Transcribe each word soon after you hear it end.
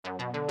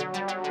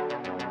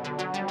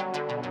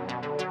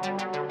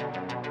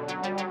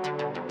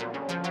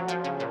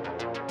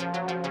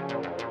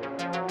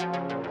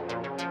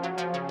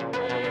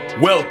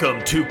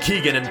Welcome to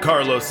Keegan and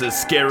Carlos's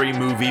Scary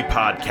Movie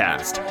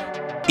Podcast.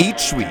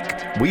 Each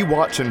week, we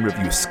watch and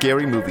review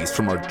scary movies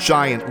from our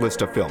giant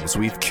list of films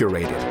we've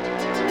curated.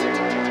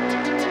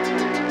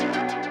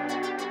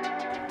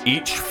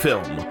 Each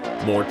film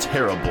more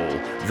terrible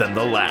than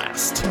the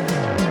last.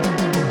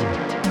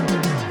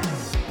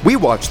 We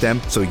watch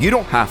them so you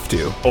don't have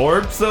to,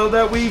 Or so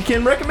that we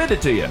can recommend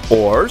it to you.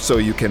 or so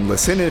you can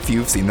listen if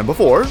you've seen them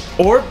before.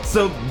 Or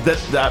so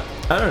that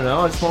I don't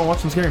know, I just want to watch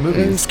some scary And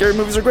movies. scary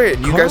movies are great.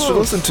 You guys should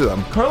Carlos. listen to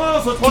them.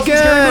 Carlos, let's watch some Again,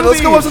 scary movies.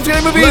 let's go watch some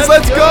scary movies.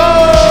 Let's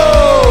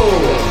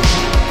go!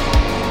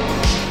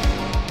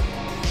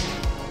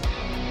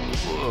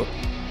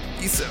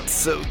 You sound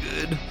so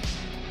good.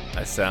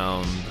 I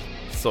sound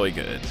so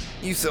good.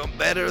 You sound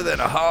better than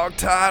a hog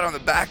tied on the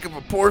back of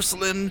a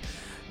porcelain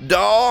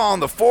doll on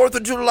the 4th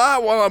of July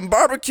while I'm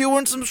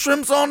barbecuing some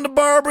shrimps on the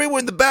Barbie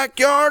in the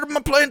backyard of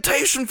my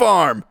plantation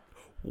farm.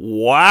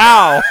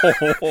 Wow.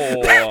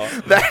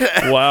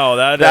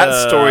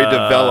 That story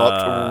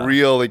developed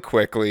really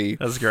quickly.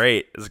 That's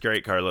great. That's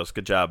great, Carlos.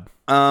 Good job.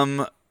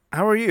 How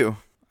are you?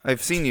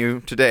 I've seen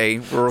you today.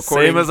 We're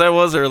recording. Same as I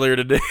was earlier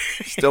today.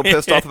 Still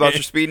pissed off about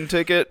your speeding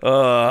ticket? It's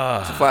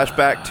a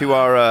flashback to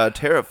our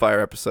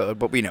Terrifier episode,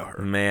 but we know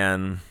her.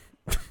 Man.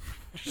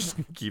 Just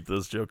keep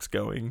those jokes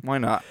going. Why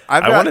not?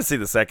 I want to see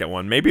the second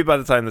one. Maybe by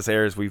the time this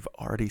airs, we've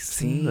already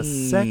seen the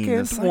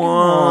second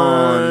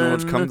one,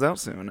 which comes out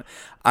soon.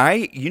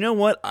 You know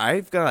what?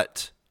 I've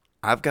got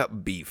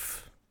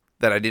beef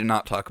that I did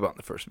not talk about in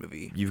the first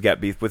movie. You've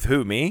got beef with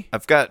who? Me?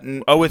 I've got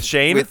with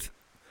Shane. With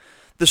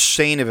the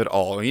Shane of it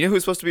all. You know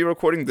who's supposed to be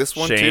recording this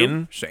one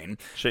Shane? too?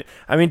 Shane.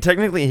 I mean,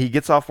 technically, he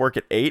gets off work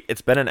at 8.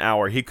 It's been an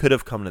hour. He could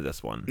have come to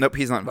this one. Nope,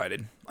 he's not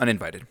invited.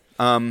 Uninvited.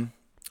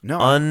 No.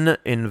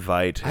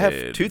 Uninvited. I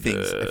have two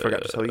things I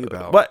forgot to tell you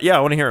about. What? Yeah, I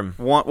want to hear him.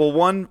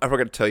 One I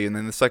forgot to tell you, and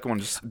then the second one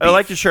just. I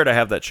like your shirt. I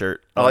have that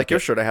shirt. I like your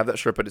shirt. I have that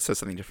shirt, but it says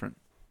something different.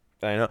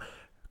 I know.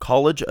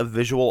 College of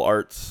Visual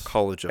Arts.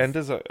 And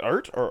is it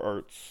art or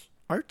arts?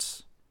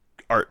 Arts.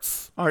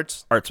 Arts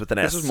with an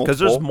S. This is Because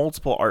there's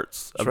multiple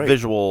arts of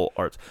visual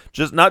arts.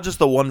 Not just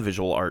the one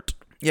visual art.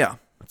 Yeah.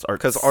 It's arts.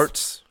 Because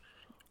arts,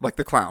 like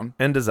the clown.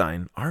 And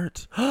design.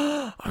 Art.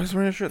 I was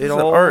wearing a shirt that It said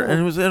all- art,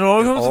 and it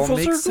all comes all full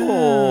makes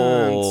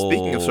circle. sense.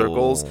 Speaking of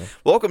circles,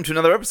 welcome to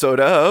another episode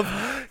of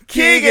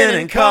Keegan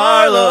and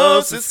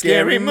Carlos'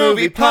 Scary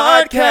Movie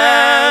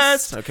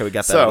Podcast. Okay, we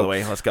got that out of the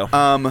way. Let's go.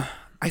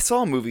 I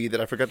saw a movie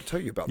that I forgot to tell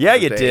you about. Yeah,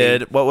 you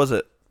did. What was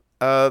it?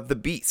 The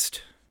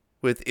Beast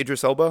with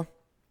Idris Elba.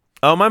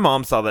 Oh, my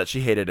mom saw that.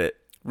 She hated it.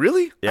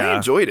 Really? Yeah. I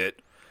enjoyed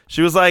it.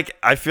 She was like,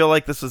 I feel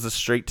like this was a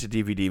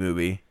straight-to-DVD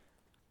movie.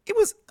 It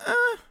was,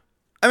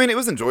 it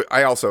was enjoyable.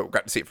 I also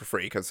got to see it for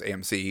free because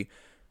AMC,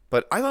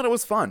 but I thought it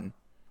was fun.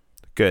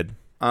 Good.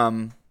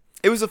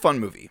 It was a fun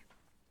movie.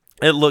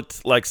 It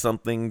looked like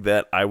something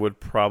that I would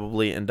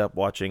probably end up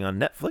watching on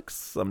Netflix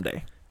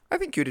someday. I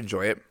think you'd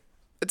enjoy it.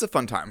 It's a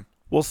fun time.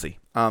 We'll see.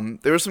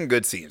 There were some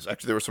good scenes.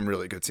 Actually, there were some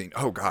really good scenes.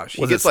 Oh gosh,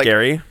 Was it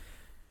scary?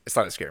 It's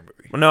not a scary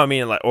movie. Well, no, I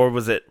mean, or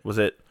was it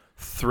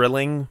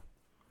thrilling?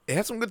 It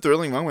had some good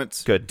thrilling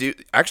moments. Good.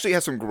 Dude, actually, it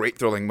has some great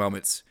thrilling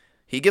moments.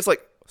 He gets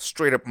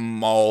straight up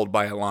mauled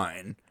by a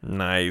lion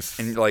Nice.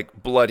 and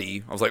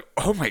bloody. I was like,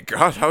 oh my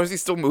gosh, how is he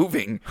still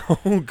moving?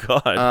 Oh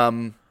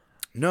God.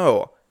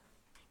 No.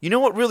 You know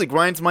what really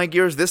grinds my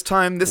gears this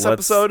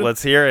episode?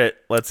 Let's hear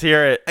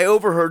it. I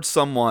overheard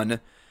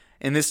someone,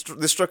 and this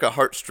struck a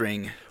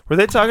heartstring. Were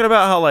they talking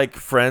about how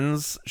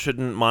friends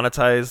shouldn't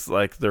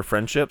monetize their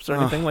friendships or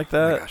anything like Oh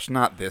my that? gosh,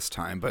 not this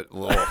time, but a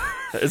little.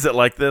 Is it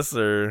like this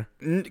or?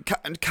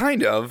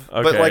 Kind of,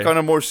 Okay. but on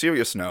a more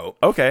serious note.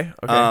 Okay.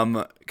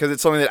 Because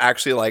it's something that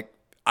actually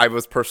I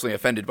was personally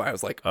offended by. I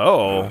was like,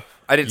 Oh,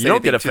 I didn't. you say don't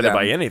anything get to offended them.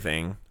 by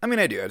anything. I mean,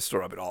 I do. I just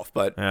rub it off,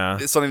 but Yeah.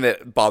 it's something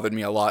that bothered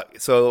me a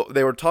lot. So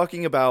they were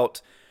talking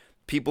about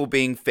people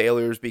being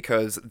failures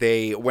because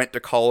they went to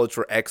college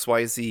for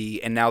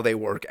XYZ and now they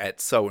work at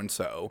so and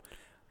so.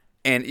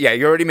 And yeah,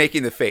 you're already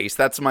making the face.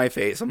 That's my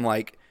face. I'm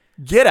like,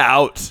 Get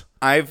out.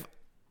 I've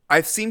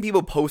seen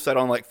people post that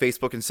on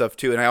Facebook and stuff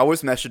too, and I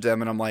always message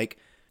them and I'm like,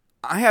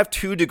 I have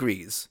 2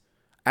 degrees.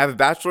 I have a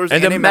bachelor's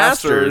and a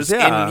master's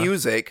yeah. in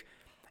music,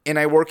 and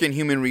I work in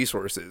human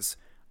resources.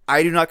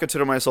 I do not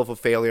consider myself a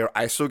failure.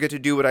 I still get to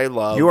do what I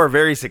love. You are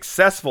very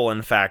successful,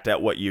 in fact, at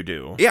what you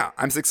do. Yeah,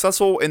 I'm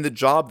successful in the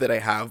job that I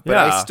have,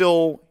 but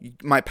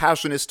my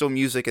passion is still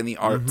music and the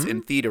arts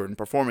and theater and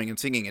performing and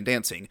singing and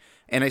dancing,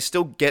 and I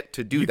still get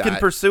to do that. You can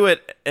pursue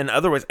it in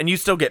other ways, and you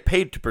still get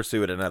paid to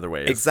pursue it in other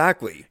ways.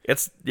 Exactly.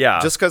 Just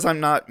because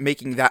I'm not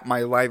making that my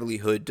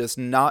livelihood does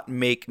not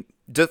make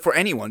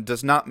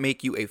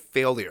you a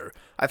failure.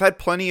 I've had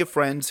plenty of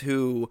friends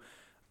who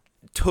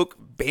took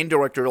band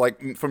director,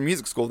 from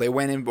music school, they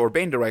went in, or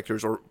band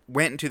directors, or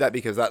went into that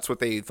because that's what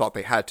they thought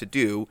they had to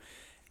do.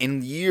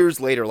 And years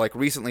later,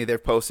 recently,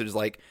 they've posted is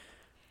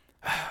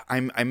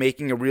I'm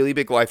making a really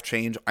big life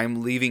change.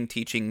 I'm leaving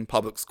teaching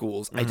public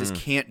schools. I just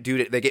can't do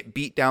it. They get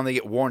beat down. They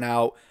get worn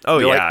out. Oh,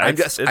 They're yeah.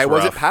 I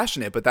wasn't rough.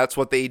 passionate, but that's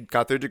what they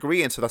got their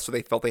degree in, so that's what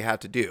they felt they had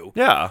to do.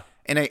 Yeah.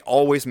 And I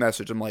always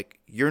message them like,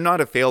 you're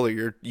not a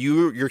failure.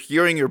 You're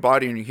hearing your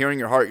body and you're hearing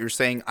your heart. You're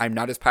saying, I'm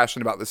not as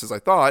passionate about this as I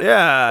thought.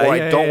 Yeah. Or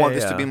I don't want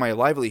this to be my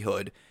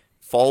livelihood.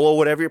 Follow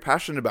whatever you're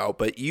passionate about.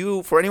 But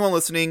for anyone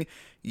listening,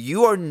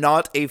 you are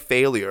not a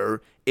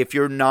failure if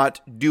you're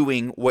not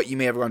doing what you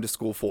may have gone to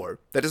school for.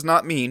 That does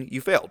not mean you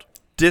failed.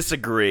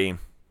 Disagree.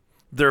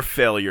 They're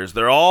failures.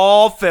 They're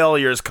all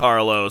failures,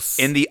 Carlos.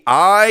 In the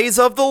eyes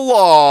of the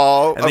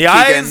law, in the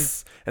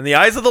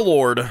eyes of the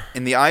Lord,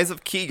 in the eyes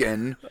of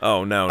Keegan,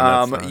 oh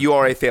no, you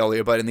are a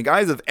failure. But in the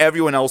eyes of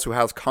everyone else who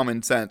has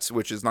common sense,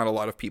 which is not a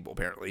lot of people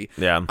apparently,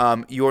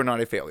 you are not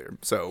a failure.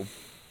 So,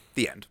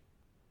 the end.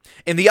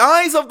 In the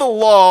eyes of the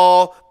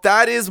law,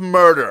 that is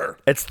murder.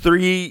 It's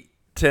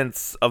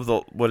 3/10 of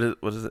the what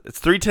is it?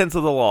 It's 3/10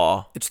 of the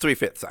law. It's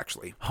 3/5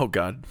 actually. Oh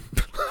God,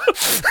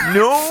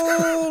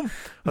 no.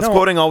 That's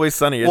quoting Always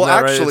Sunny. Isn't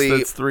that actually,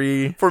 right? It's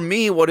 3. For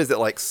me, what is it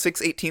like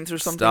 6/18 or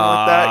something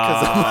like that?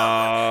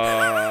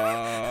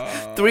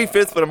 Because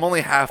 3/5, but I'm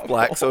only half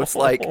black, so it's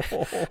like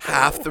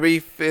half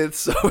 3/5.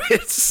 So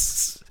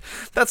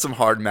that's some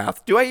hard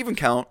math. Do I even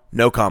count?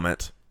 No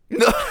comment.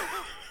 No.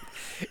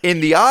 In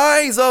the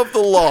eyes of the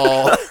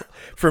law.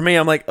 For me,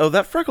 I'm like, oh,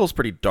 that freckle's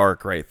pretty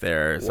dark right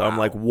there. So I'm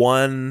like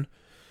 1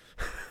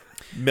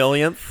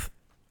 millionth.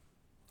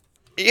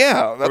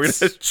 Yeah,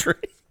 that's we're gonna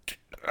drink.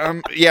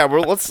 Yeah,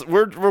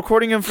 we're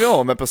recording a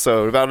film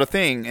episode about a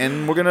thing,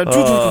 and we're gonna.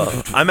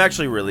 I'm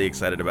actually really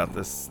excited about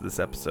this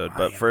episode,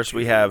 but first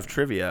we have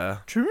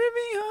trivia.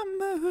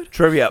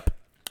 Trivia up.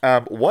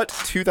 What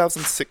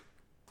 2006?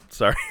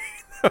 Sorry.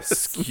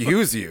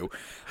 Excuse you.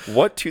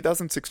 What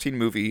 2016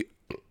 movie?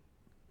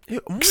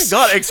 Oh my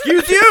God!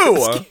 Excuse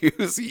you.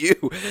 Excuse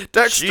you,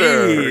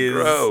 Dexter. Jeez.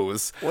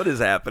 Gross. What is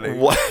happening?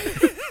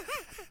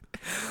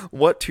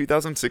 What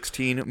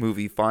 2016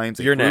 movie finds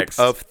a group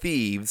of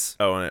thieves?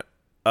 Oh,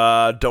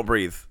 Don't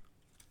Breathe.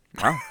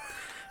 Wow.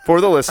 For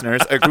the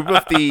listeners, a group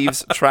of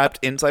thieves trapped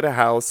inside a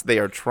house. They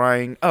are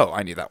trying. Oh,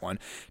 I knew that one.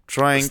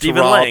 Trying to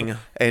rob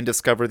and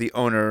discover the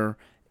owner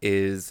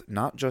is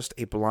not just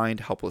a blind,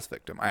 helpless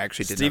victim. I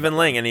actually did. Stephen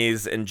Lang, and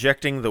he's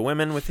injecting the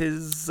women with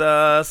his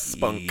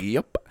spunk.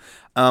 Yep.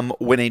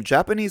 When a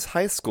Japanese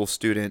high school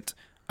student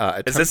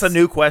is this a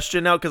new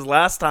question now? Because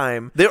last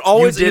time they're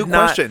always a new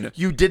question.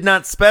 You did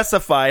not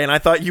specify, and I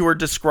thought you were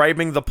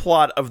describing the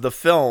plot of the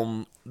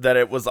film that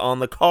it was on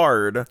the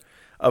card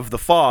of The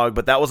Fog,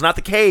 but that was not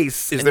the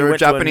case. Is there a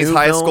Japanese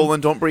high school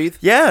in Don't Breathe?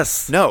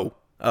 Yes. No.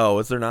 Oh,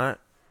 is there not?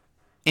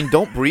 In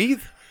Don't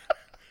Breathe?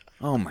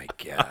 Oh my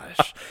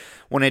gosh.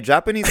 When a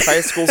Japanese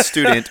high school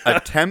student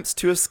attempts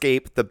to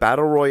escape the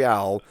battle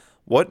royale,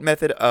 what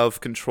method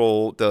of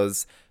control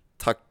does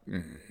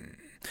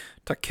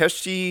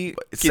Takeshi...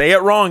 Say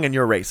it wrong and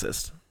you're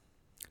racist.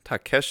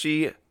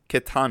 Takeshi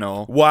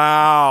Kitano...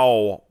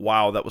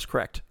 Wow, that was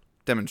correct.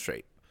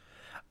 Demonstrate.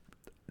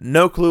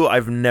 No clue.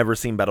 I've never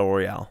seen Battle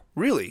Royale.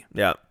 Really?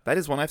 Yeah. That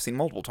is one I've seen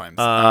multiple times.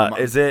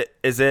 Is it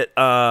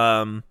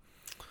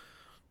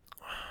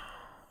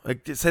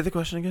say the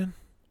question again?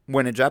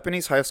 When a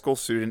Japanese high school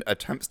student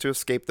attempts to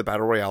escape the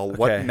battle royale,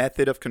 what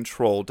method of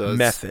control does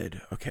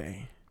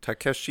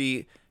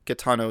Takeshi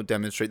Kitano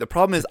demonstrate? The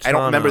problem is I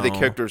don't remember the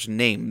characters'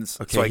 names,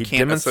 so I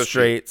can't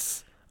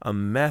demonstrates a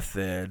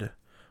method.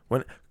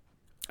 One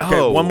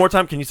more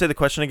time. Can you say the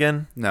question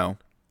again? No.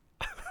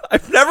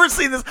 I've never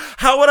seen this.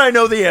 How would I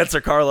know the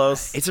answer,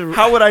 Carlos?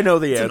 How would I know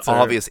the answer? It's an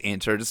obvious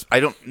answer. I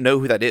don't know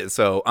who that is.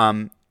 So,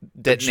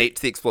 detonate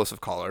the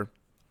explosive collar.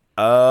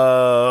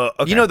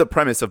 Okay. You know the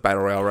premise of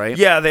Battle Royale, right?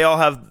 Yeah, they all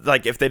have,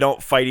 like, if they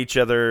don't fight each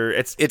other,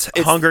 it's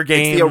Hunger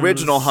Games. It's the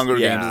original Hunger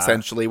Games,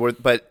 essentially,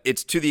 but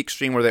it's to the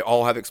extreme where they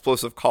all have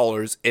explosive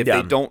collars. If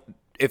they don't,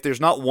 if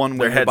there's not one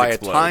winner by a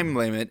time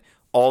limit,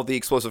 all the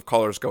explosive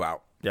collars go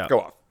out. Yeah.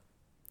 Go off.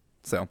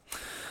 So,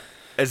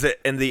 is it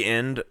in the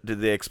end?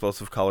 Did the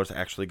explosive collars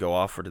actually go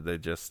off, or did they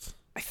just?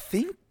 I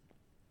think.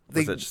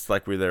 Was it just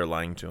like we were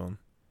lying to them?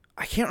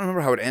 I can't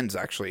remember how it ends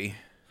actually.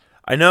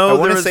 I know. I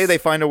want to say they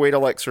find a way to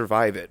like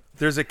survive it.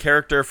 There's a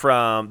character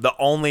from the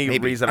only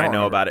reason I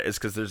know about it is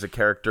because there's a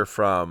character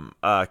from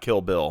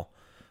Kill Bill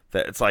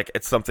that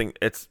it's something.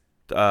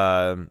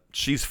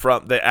 She's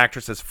from the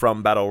actress is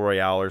from Battle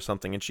Royale or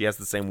something, and she has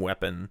the same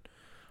weapon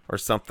or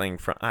something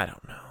from. I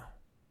don't know.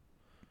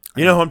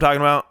 You know who I'm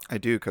talking about? I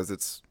do because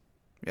it's,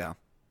 yeah.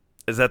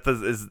 Is that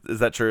is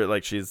that true?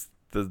 Like she's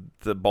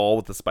the ball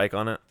with the spike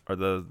on it or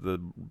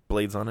the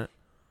blades on it?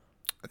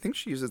 I think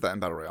she uses that in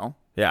Battle Royale.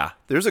 Yeah.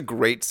 There's a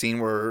great scene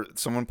where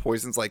someone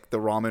poisons like the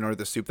ramen or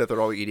the soup that they're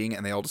all eating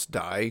and they all just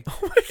die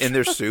in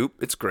their soup.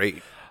 It's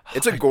great.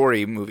 It's a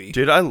gory movie.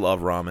 Dude, I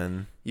love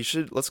ramen.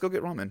 Let's go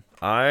get ramen.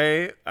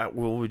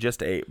 We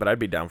just ate, but I'd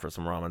be down for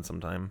some ramen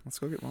sometime. Let's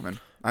go get ramen.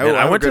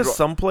 I went to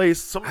some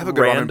place, I have a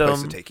good ramen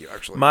place to take you,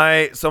 actually.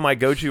 My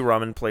go-to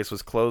ramen place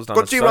was closed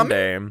on a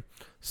Sunday. Ramen?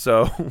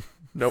 So,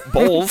 no,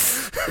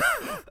 Bowls.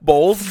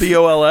 Bowls,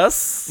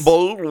 B-O-L-S.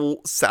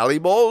 Sally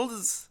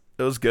Bowls.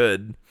 It was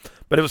good.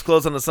 But it was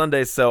closed on a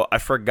Sunday, so I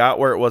forgot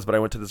where it was, but I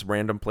went to this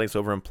random place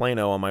over in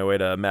Plano on my way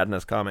to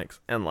Madness Comics,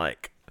 and,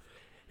 like,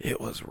 it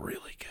was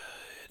really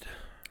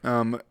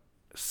good.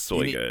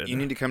 good. You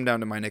need to come down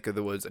to my neck of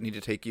the woods. I need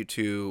to take you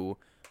to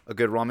a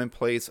good ramen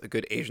place, a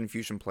good Asian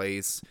fusion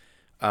place,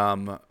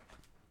 and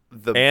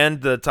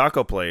the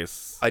taco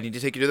place. I need to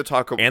take you to the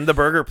taco and the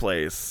burger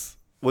place.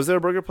 Was there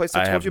a burger place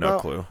I told you about? I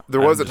have no clue. There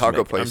was a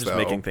taco place, I'm just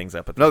making things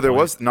up. There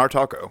was Nar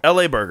Taco.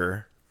 LA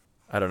Burger.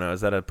 I don't know.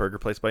 Is that a burger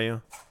place by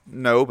you?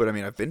 No, but I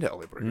mean, I've been to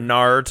LA Burger.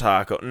 Nar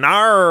Taco.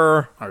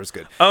 Nar. Nar is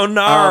good. Oh,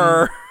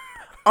 Nar.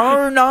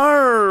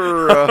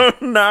 Nar. Oh,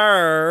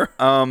 Nar.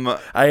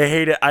 I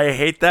hate it. I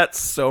hate that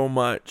so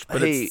much.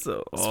 But it's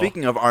so...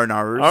 Speaking of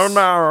Arnars.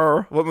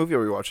 Arnar. What movie are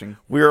we watching?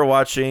 We are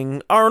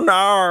watching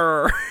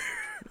Arnar.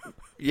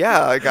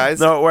 Yeah, guys.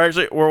 No,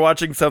 we're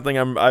watching something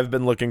I've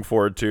been looking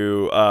forward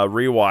to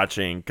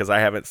rewatching because I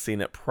haven't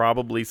seen it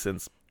probably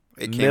since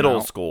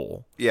middle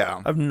school.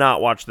 Yeah, I've not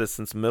watched this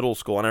since middle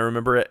school, and I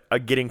remember it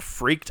getting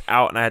freaked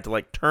out, and I had to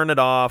like turn it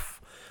off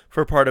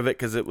for part of it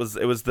because it was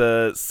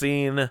the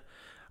scene.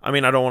 I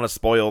mean, I don't want to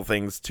spoil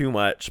things too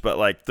much, but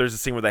like there's a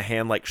scene where the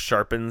hand like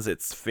sharpens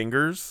its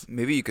fingers.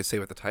 Maybe you could say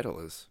what the title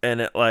is.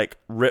 And it like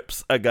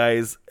rips a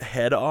guy's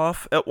head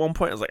off at one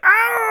point. I was like,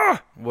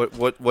 ah!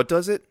 What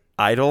does it?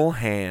 Idle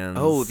Hands.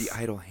 Oh, the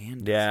Idle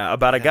Hands. Yeah,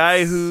 about a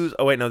guy who's...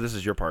 Oh, wait, no, this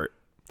is your part.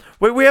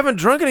 Wait, we haven't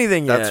drunk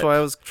anything yet. That's why I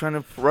was trying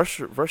to rush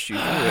you through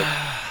it.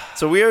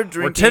 So we are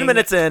drinking... We're 10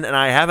 minutes in, and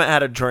I haven't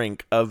had a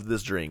drink of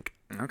this drink.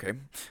 Okay.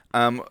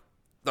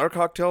 Our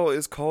cocktail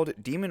is called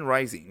Demon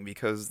Rising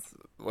because,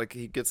 like,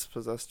 he gets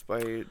possessed by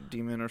a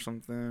demon or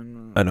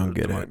something. I don't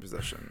get it.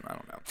 Possession. I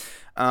don't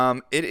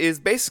know. It is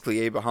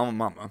basically a Bahama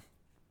Mama.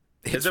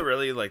 Is it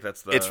really? Like,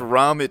 that's the... It's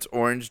rum, it's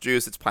orange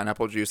juice, it's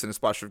pineapple juice, and a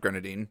splash of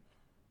grenadine.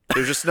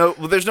 There's just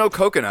there's no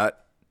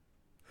coconut.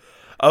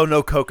 Oh,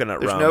 no coconut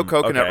rum. There's no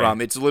coconut rum.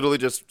 It's literally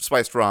just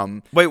spiced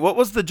rum. Wait, what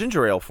was the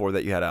ginger ale for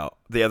that you had out?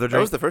 The other drink?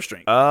 That was the first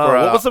drink.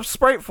 What was the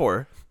Sprite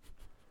for?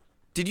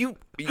 Did you...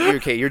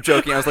 Okay, you're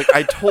joking. I was like,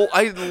 I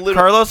literally...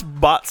 Carlos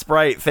bought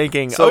Sprite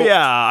thinking,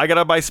 I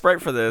gotta buy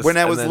Sprite for this. When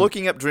I was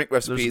looking up drink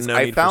recipes,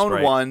 I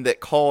found one that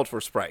called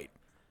for Sprite.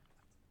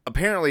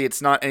 Apparently,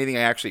 it's not anything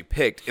I actually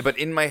picked, but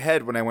in my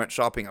head, when I went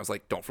shopping, I was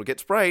like, don't forget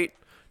Sprite.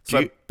 So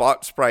I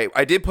bought Sprite.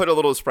 I did put a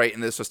little Sprite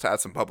in this just to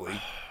add some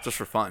bubbly, just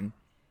for fun.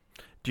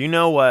 Do you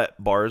know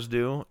what bars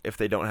do if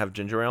they don't have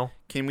ginger ale?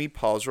 Can we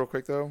pause real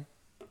quick, though?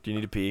 Do you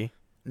need to pee?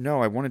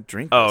 No, I want to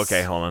drink this. Oh,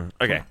 okay. Hold on.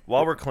 Okay.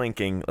 While we're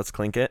clinking, let's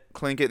clink it.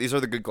 Clink it. These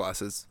are the good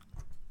glasses.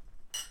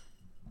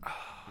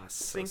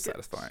 So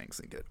satisfying.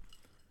 Clink it.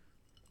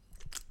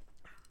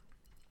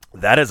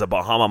 That is a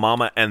Bahama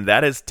Mama, and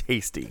that is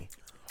tasty.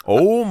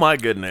 Oh, my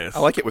goodness. I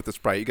like it with the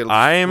Sprite. You get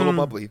a little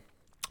bubbly.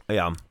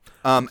 Yeah.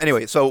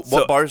 Anyway, so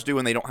what bars do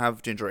when they don't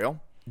have ginger ale?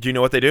 Do you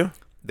know what they do?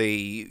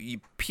 You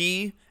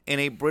pee in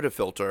a Brita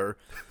filter,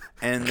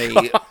 and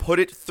they put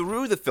it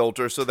through the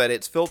filter so that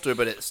it's filtered,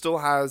 but it still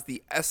has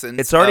the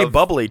essence. It's already of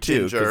bubbly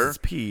too, ginger, it's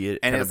pee.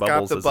 And it's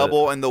got the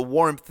bubble and the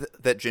warmth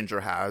that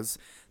ginger has.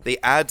 They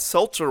add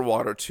seltzer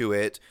water to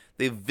it.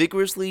 They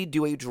vigorously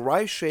do a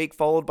dry shake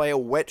followed by a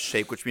wet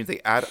shake, which means they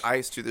add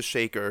ice to the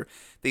shaker.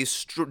 They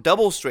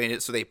double strain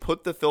it, so they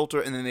put the filter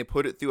and then they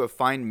put it through a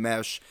fine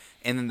mesh,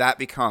 and then that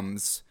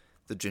becomes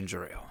the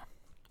ginger ale.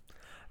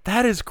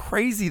 That is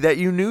crazy that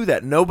you knew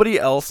that. Nobody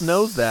else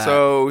knows that.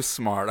 So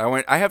smart.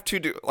 I have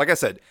like I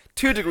said,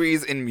 2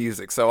 degrees in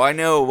music, so I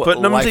know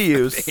putting them to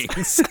use.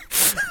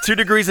 2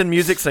 degrees in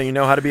music, so you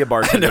know how to be a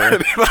bartender.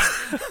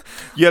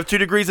 You have 2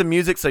 degrees in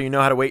music, so you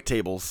know how to wait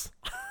tables.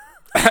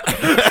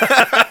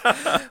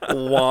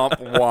 Womp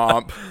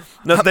womp.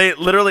 No,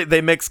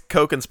 they mix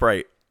Coke and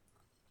Sprite.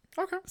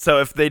 Okay.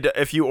 So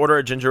if you order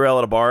a ginger ale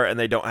at a bar and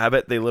they don't have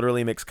it, they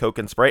literally mix Coke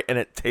and Sprite, and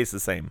it tastes the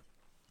same.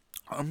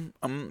 I'm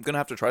gonna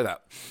have to try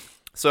that.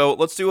 So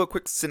let's do a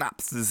quick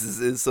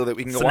synopsis so that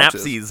we can go watch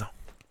this.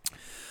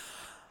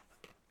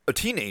 A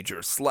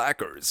teenager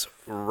slacker's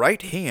right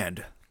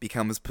hand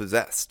becomes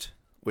possessed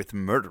with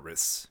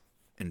murderous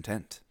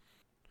intent.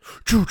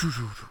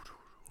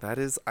 That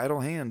is Idle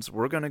Hands.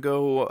 We're gonna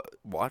go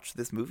watch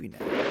this movie now.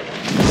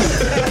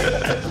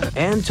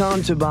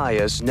 Anton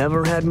Tobias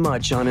never had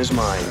much on his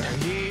mind.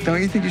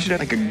 Don't you think you should have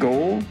like a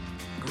goal?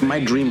 My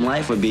dream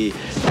life would be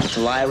to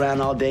lie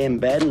around all day in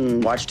bed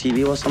and watch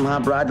TV while some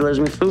hot broad delivers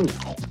me food.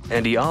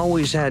 And he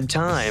always had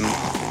time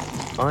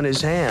on his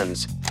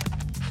hands.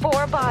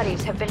 4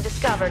 bodies have been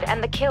discovered,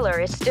 and the killer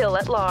is still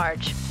at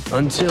large.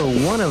 Until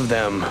one of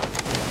them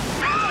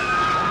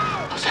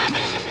What's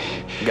happening to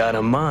me? got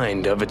a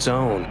mind of its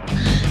own.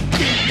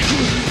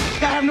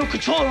 I have no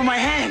control over my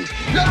hand.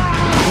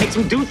 It makes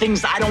me do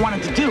things I don't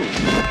want it to do.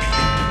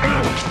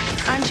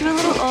 Aren't you a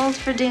little old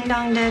for Ding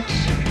Dong Ditch?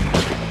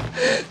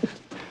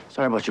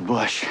 Sorry about your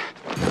bush.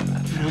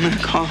 I'm gonna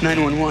call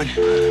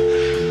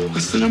 911.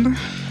 What's the number?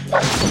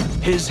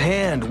 His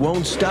hand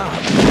won't stop.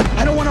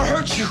 I don't want to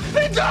hurt you.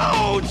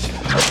 Don't!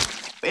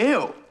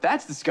 Ew,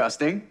 that's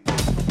disgusting.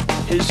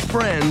 His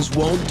friends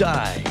won't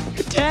die.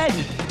 You're dead.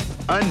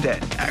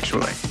 Undead,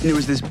 actually. And there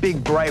was this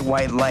big bright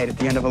white light at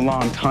the end of a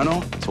long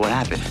tunnel. So what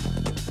happened?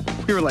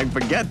 We were like,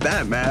 forget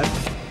that, man.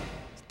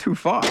 It's too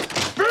far.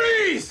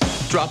 Freeze!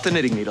 Drop the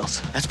knitting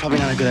needles. That's probably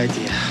not a good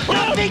idea.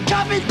 Help me,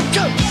 coming!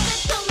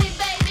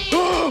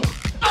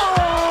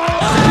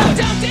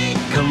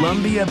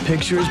 Columbia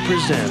Pictures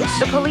presents.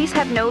 The police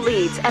have no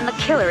leads, and the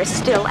killer is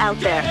still out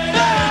there.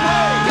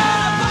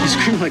 You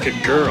scream like a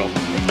girl.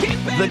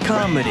 The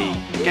comedy.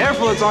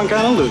 Careful, it's on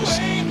kind of loose.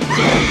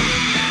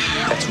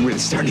 That's really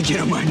starting to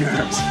get on my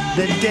nerves.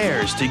 That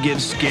dares to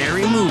give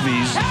scary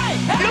movies.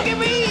 Look at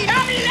me!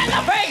 I'm in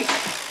the face!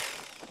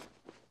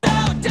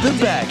 The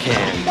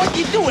backhand. What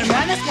you doing,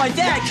 man? That's my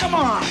dad. Come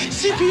on.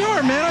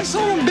 CPR, man. I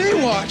saw him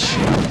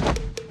Baywatch.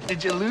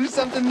 Did you lose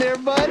something there,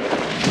 bud?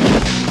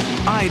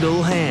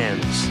 Idle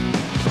hands.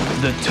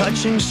 The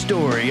touching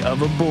story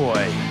of a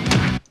boy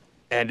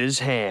and his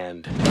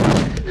hand.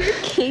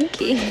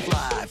 Kinky.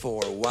 Fly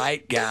for a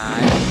white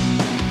guy.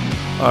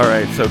 All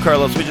right, so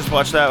Carlos, we just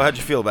watched that. How'd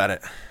you feel about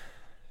it?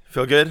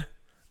 Feel good?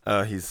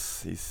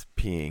 He's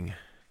peeing.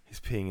 He's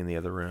peeing in the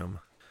other room.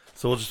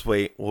 So we'll just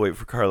wait. We'll wait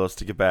for Carlos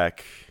to get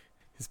back.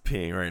 He's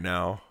peeing right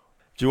now.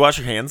 Did you wash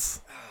your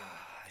hands?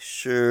 I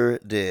sure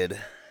did.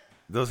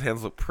 Those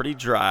hands look pretty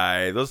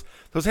dry. Those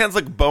hands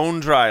look bone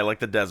dry like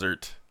the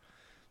desert.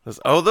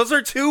 Those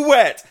are too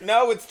wet.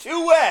 No, it's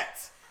too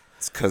wet.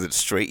 It's because it's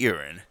straight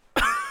urine.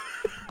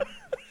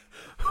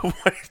 Why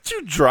did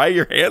you dry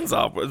your hands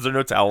off? Was there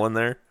no towel in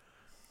there?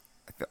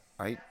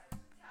 I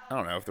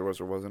don't know if there was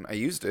or wasn't. I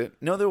used it.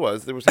 No, there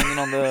was. There was something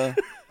on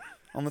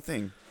the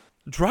thing.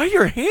 Dry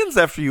your hands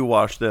after you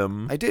wash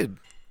them. I did.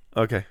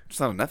 Okay. It's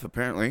not enough,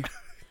 apparently.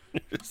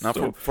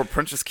 Not for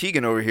Princess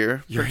Keegan over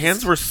here. Your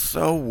hands were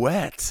so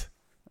wet.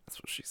 That's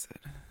what she said.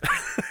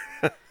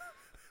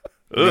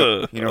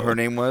 You know her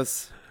name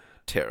was?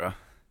 Tara.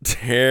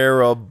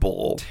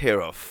 Terrible.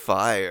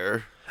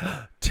 Terrifier.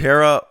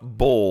 Tara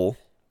Bull.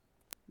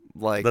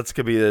 Like That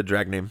could be a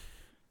drag name.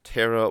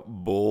 Tara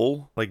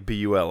Bull. Like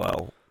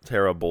Bull.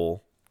 Tara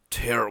Bull.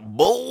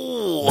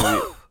 Terrible.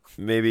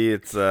 Maybe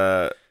it's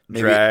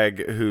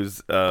drag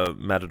who's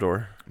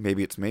Matador.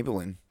 Maybe it's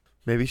Maybelline.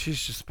 Maybe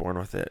she's just born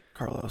with it,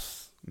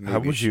 Carlos. Maybe How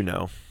would you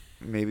know?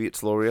 Maybe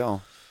it's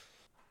L'Oreal.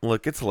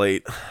 Look, it's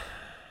late.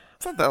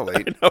 It's not that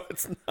late. No,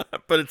 it's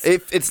not. But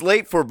It's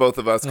late for both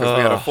of us because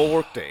we had a full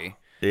work day.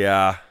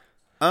 Yeah.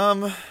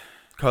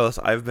 Carlos,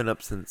 I've been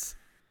up since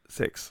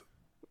 6.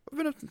 I've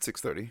been up since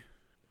 6:30.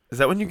 Is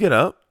that when you get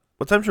up?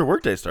 What time's your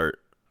workday start?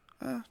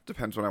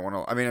 Depends when I want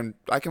to. I mean,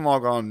 I can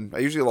log on. I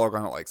usually log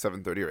on at like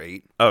 7:30 or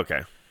 8.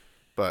 Okay.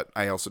 But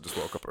I also just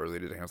woke up early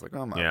today. I was like,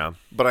 oh my. Yeah.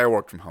 But I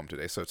worked from home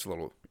today, so it's a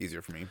little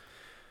easier for me.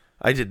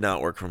 I did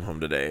not work from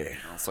home today.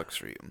 That sucks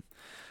for you.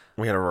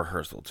 We had a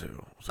rehearsal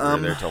too, so we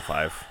were there till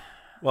 5.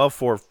 Well,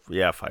 4.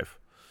 Yeah, 5.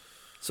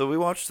 So we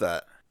watched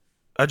that.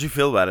 How'd you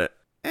feel about it?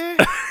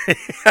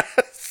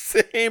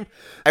 Same.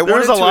 There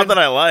was a lot that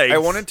I liked. I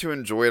wanted to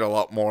enjoy it a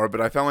lot more, but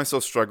I found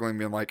myself struggling,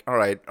 being like, all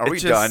right, are we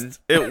done?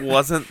 It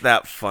wasn't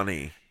that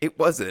funny. It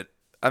wasn't.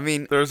 I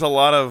mean, there's a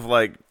lot of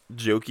like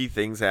jokey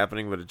things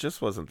happening, but it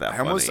just wasn't that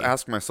funny. I almost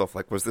asked myself,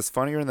 like, was this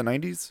funnier in the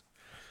 90s?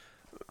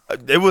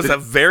 It was a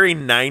very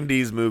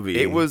 90s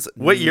movie. It was.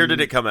 What year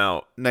did it come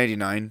out?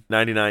 99.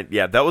 99.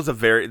 Yeah, that was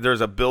there's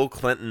a Bill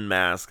Clinton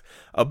mask,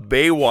 a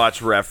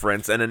Baywatch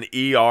reference, and an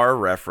ER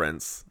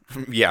reference.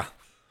 Yeah.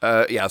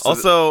 Yeah. So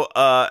also,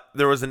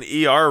 there was an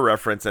ER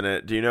reference in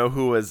it. Do you know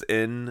who was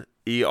in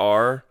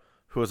ER?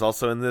 Who was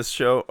also in this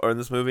show or in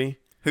this movie?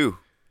 Who?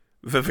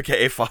 Vivica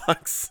A.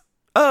 Fox.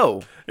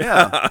 Oh,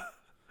 yeah.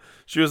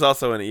 She was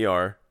also in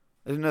ER.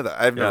 I didn't know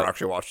that. I've never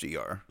actually watched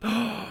ER.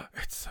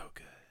 It's so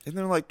good. Isn't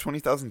there like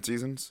 20,000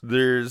 seasons?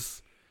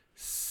 There's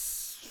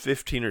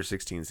 15 or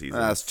 16 seasons.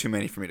 That's too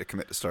many for me to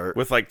commit to start.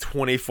 With like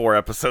 24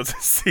 episodes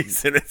a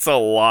season. It's a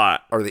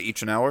lot. Are they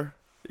each an hour?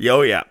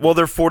 Oh, yeah. Well,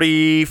 they're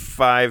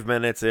 45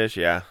 minutes-ish,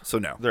 yeah. So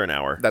no. They're an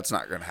hour. That's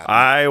not going to happen.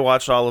 I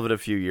watched all of it a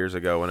few years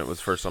ago when it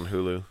was first on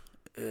Hulu.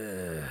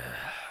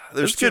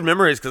 There's good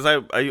memories because I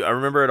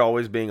remember it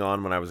always being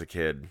on when I was a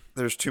kid.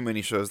 There's too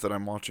many shows that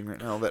I'm watching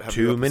right now that have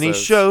too many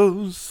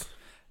shows.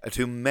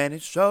 Too many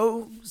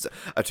shows.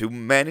 Too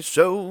many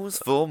shows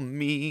for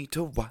me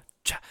to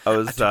watch. I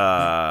was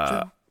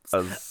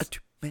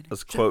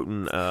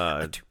quoting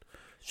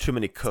Too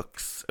Many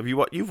Cooks.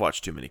 You've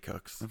watched Too Many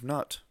Cooks? I've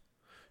not.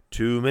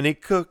 Too many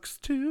cooks,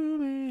 too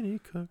many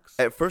cooks.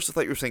 At first, I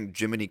thought you were saying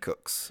Jiminy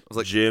Cooks. I was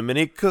like,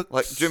 Jiminy Cooks,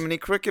 like Jiminy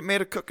Cricket made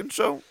a cooking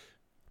show.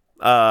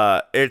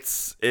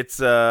 It's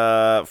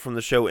from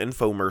the show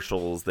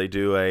Infomercials. They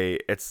do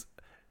it's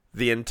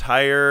the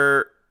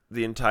entire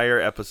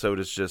episode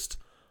is just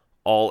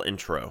all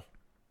intro.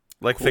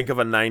 Like Think of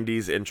a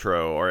 90s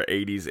intro or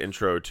 80s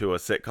intro to a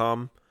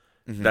sitcom.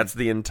 Mm-hmm. That's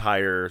the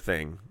entire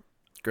thing.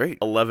 Great.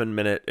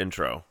 11-minute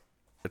intro.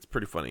 It's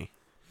pretty funny.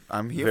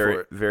 I'm here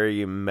for it.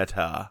 Very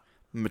meta.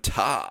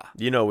 Meta.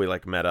 You know we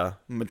like meta.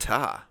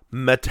 Meta.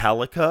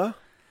 Metallica.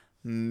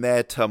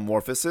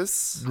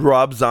 Metamorphosis.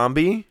 Rob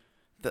Zombie.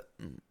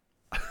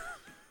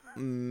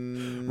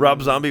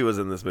 Rob Zombie was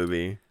in this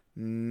movie.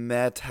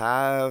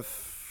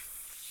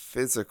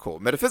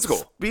 Metaphysical.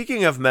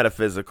 Speaking of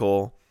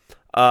metaphysical,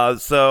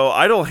 So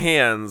Idle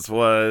Hands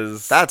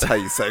was... That's how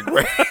you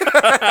segue.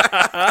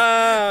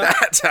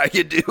 That's how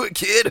you do it,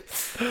 kid.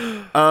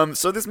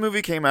 So this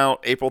movie came out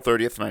April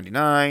 30th,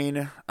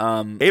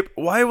 1999.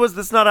 Why was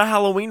this not a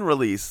Halloween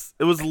release?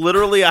 It was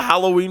literally a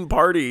Halloween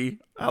party,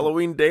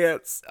 Halloween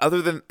dance.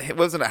 Other than, it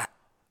wasn't a...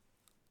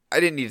 I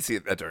didn't need to see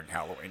that during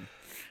Halloween.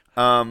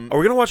 Are we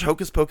going to watch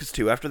Hocus Pocus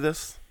 2 after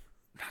this?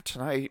 Not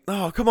tonight.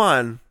 Oh, come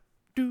on.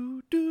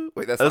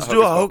 Wait, that's Let's not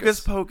do a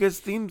Hocus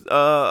Hocus Pocus themes.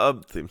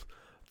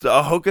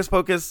 A Hocus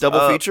Pocus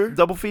double feature.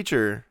 Double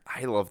feature.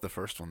 I love the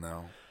first one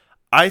though.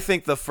 I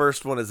think the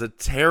first one is a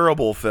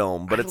terrible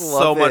film, but it's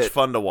so much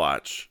fun to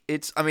watch.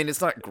 It's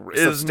not great.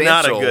 It's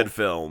not a good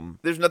film.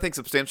 There's nothing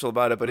substantial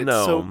about it, but it's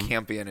so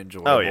campy and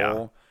enjoyable. Oh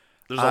yeah.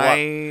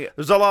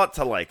 There's a lot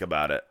to like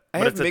about it. I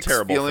but have it's a mixed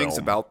terrible feelings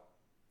film. about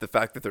the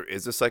fact that there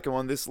is a second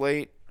one this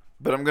late,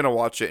 but I'm gonna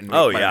watch it and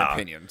make my own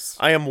opinions.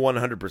 I am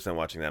 100%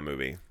 watching that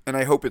movie, and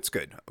I hope it's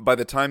good. By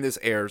the time this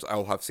airs,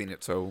 I'll have seen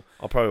it. So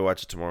I'll probably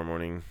watch it tomorrow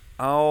morning.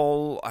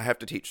 I have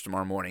to teach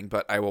tomorrow morning,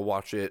 but I will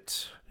watch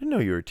it. I didn't know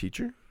you were a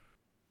teacher.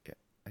 Yeah,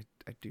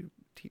 I do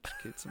teach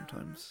kids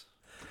sometimes.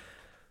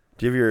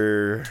 Do you have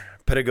your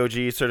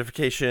pedagogy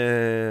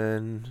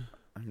certification?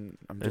 I'm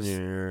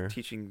just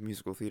teaching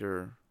musical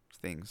theater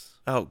things.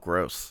 Oh,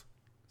 gross.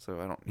 So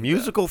I don't.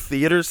 Musical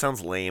theater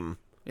sounds lame.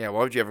 Yeah,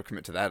 why would you ever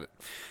commit to that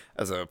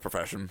as a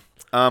profession?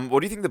 What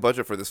do you think the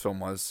budget for this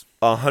film was?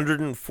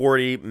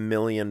 $140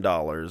 million.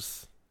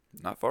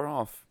 Not far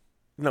off.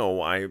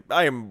 No, I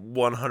am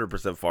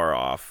 100% far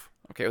off.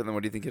 Okay, well then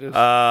what do you think it is?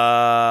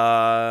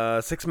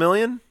 $6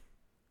 million?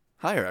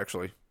 Higher,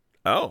 actually.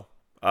 Oh.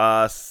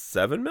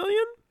 $7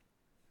 million?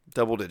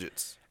 Double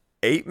digits.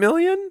 $8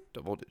 million?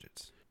 Double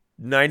digits.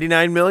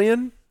 $99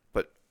 million?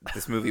 But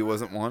this movie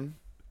wasn't one.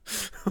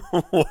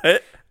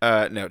 What?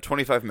 No,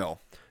 25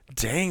 mil.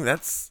 Dang,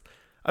 that's...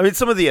 I mean,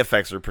 some of the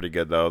effects are pretty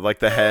good, though. Like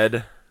the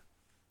head.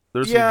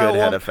 There's some good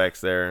head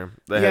effects there.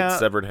 The head,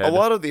 severed head. A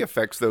lot of the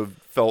effects, though,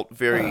 felt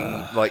very,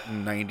 like,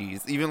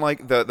 90s. Even,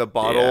 like, the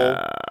bottle.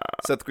 Yeah.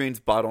 Seth Green's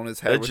bottle on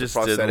his head with the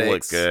prosthetics. It just didn't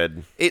look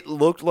good. It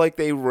looked like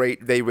they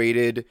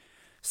rated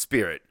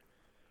Spirit.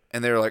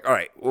 And they were like, all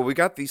right, well, we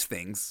got these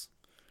things.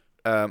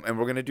 And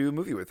we're going to do a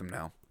movie with them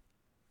now.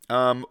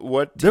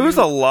 There was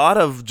a lot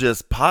of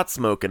just pot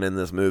smoking in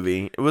this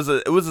movie. It was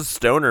a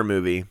stoner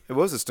movie. It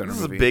was a stoner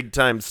movie. This is a big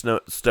time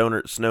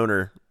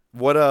stoner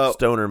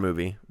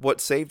movie.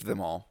 What saved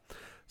them all?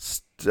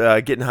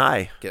 Getting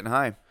high.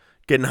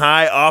 Getting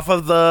high off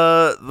of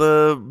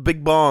the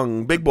big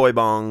boy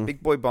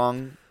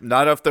bong.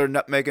 Not off their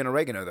nutmeg and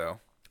oregano though.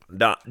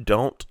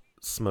 Don't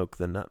smoke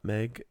the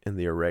nutmeg and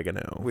the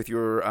oregano with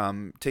your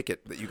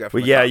ticket that you got. From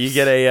you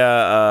get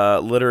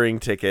a littering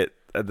ticket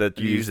that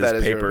you use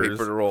as papers.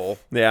 Paper to roll.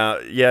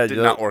 Yeah. Did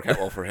not work out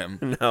well for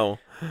him. No.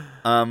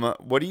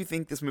 What do you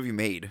think this movie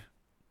made?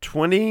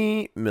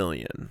 $20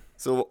 million.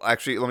 So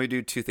actually, let me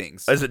do two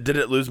things. Did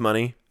it lose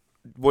money?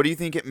 What do you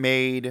think it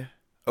made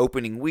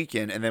opening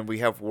weekend, and then we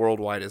have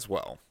worldwide as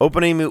well?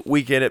 Opening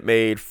weekend, it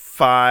made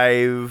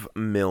 $5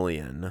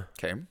 million.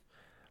 Okay.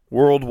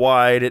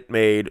 Worldwide, it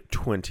made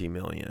 $20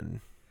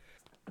 million.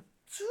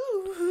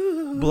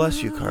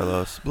 Bless you,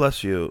 Carlos.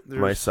 Bless you,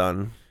 my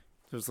son.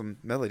 There's some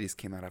melodies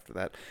came out after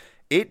that.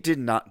 It did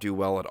not do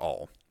well at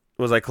all.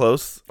 Was I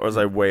close, or was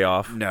I way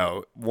off?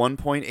 No,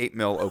 1.8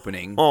 mil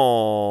opening.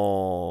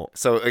 Oh.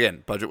 So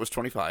again, budget was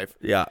 25.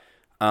 Yeah.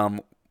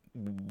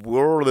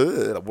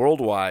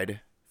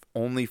 Worldwide,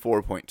 only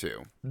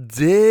 4.2.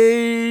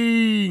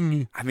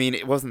 Dang. I mean,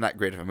 it wasn't that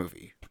great of a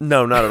movie.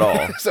 No, not at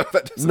all. So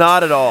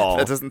not at all.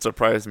 That doesn't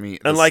surprise me.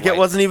 And it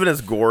wasn't even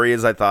as gory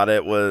as I thought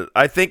it was.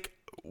 I think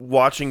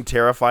watching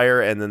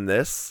Terrifier and then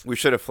this, we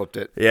should have flipped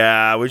it.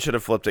 Yeah, we should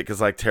have flipped it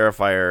because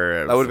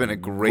Terrifier, that would have been a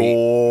great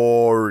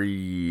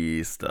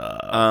gory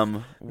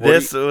stuff.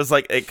 It was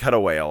like it cut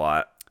away a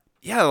lot.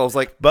 Yeah, I was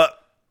like, but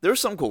there's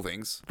some cool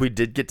things. We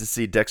did get to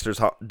see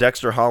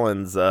Dexter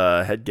Holland's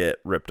head get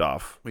ripped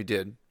off. We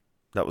did.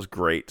 That was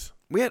great.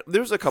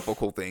 There's a couple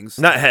cool things.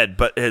 Not head,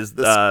 but his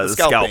the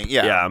scalp.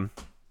 Yeah.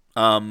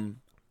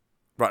 Rotten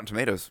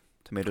Tomatoes.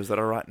 Tomatoes that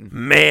are rotten.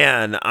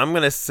 Man, I'm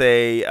going to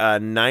say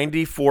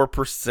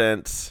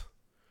 94%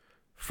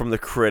 from the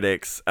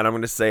critics, and I'm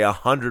going to say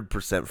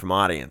 100% from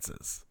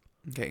audiences.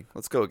 Okay,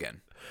 let's go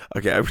again.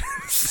 Okay, I'm going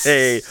to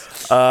say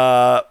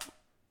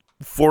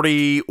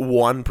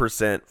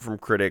 41% from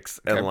critics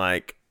and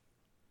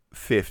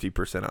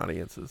 50%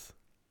 audiences.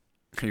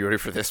 Are you ready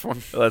for this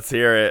one? Let's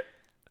hear it.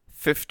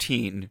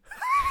 15.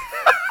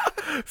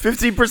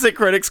 15%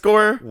 critic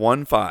score?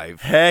 1.5.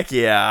 Heck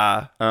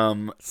yeah.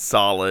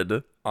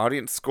 Solid.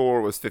 Audience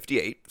score was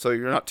 58, so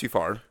you're not too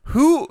far.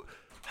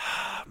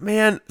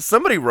 Man,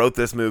 somebody wrote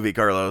this movie,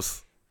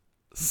 Carlos.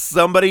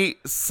 Somebody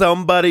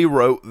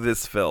wrote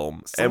this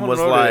film and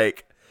was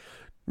like,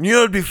 you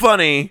know, it'd be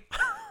funny.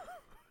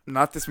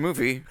 Not this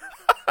movie.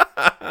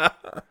 I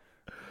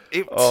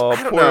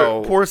don't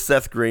know. Poor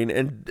Seth Green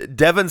and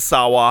Devon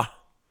Sawa.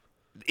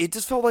 It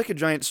just felt like a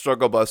giant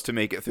struggle bus to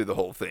make it through the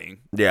whole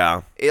thing.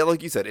 Yeah.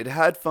 Like you said, it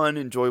had fun,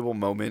 enjoyable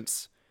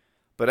moments.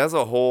 But as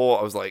a whole,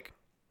 I was like,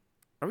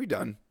 are we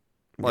done?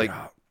 Like,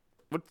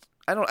 what?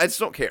 I just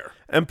don't care.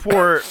 And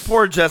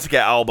poor Jessica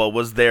Alba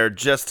was there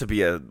just to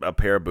be a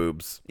pair of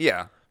boobs.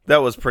 Yeah. That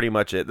was pretty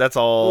much it. That's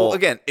all. Well,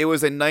 again, it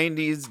was a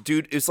 90s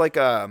dude. It's like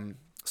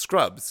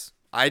Scrubs.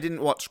 I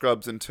didn't watch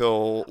Scrubs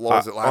until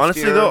last year.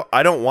 Honestly, though,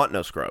 I don't want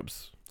no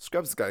Scrubs.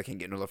 Scrubs is a guy that can't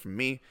get no love from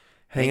me.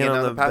 Hanging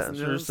on the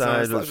passenger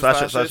side,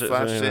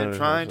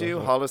 trying to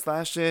holler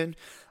slashing.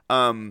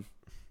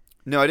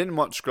 No, I didn't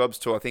watch Scrubs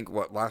till I think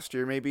last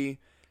year maybe,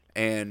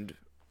 and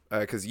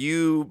because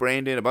you,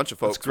 Brandon, a bunch of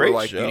folks were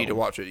like, you need to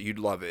watch it, you'd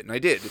love it, and I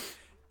did.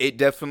 It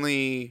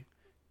definitely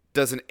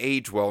doesn't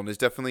age well, and it's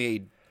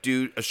definitely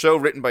a show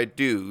written by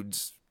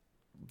dudes,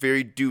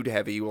 very dude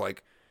heavy.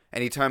 Like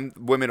anytime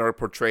women are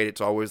portrayed,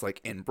 it's always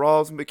like in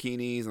bras and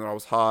bikinis, and they're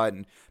always hot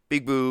and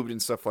big boobed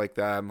and stuff like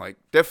that. I'm like,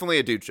 definitely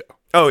a dude show.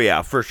 Oh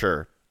yeah, for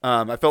sure.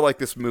 I felt like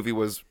this movie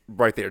was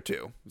right there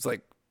too. It's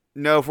like,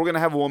 no, if we're gonna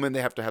have a woman,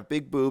 they have to have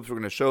big boobs. We're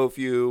gonna show a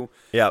few.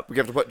 Yeah, we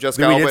have to put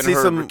Jessica Alba in her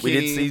bikini. We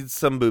did see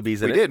some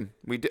boobies in it.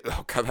 We did.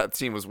 Oh god, that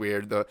scene was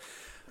weird.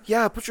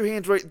 Put your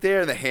hands right there,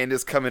 and the hand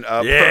is coming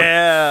up.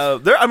 Yeah,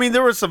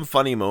 there were some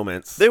funny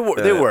moments. They were,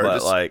 but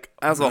just, like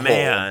as a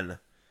man,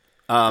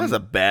 whole, that was a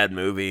bad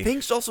movie.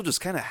 Things also just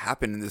kind of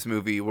happened in this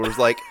movie where it was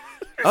like,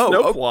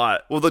 no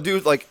plot. Well, the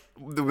dude, like,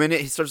 the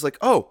minute he starts like,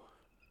 oh,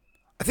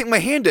 I think my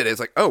hand did it. It's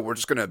like, oh, we're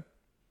just gonna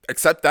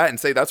accept that and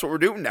say that's what we're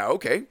doing now.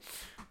 Okay.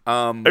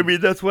 I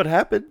mean, that's what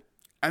happened.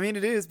 I mean,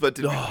 it is, but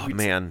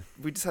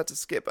we just had to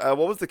skip. What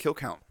was the kill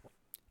count?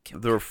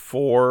 There were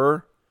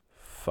 4,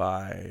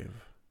 5.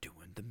 Doing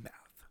the math.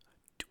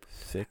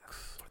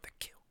 6. For the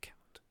kill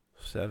count.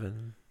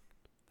 7.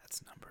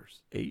 That's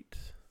numbers. 8.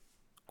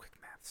 Quick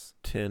maths.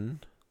 10.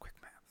 Quick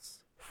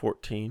maths.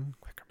 14.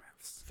 Quicker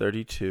maths.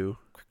 32.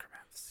 Quicker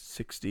maths.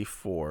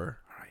 64.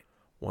 All right.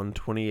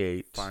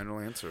 128. Final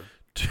answer.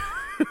 2.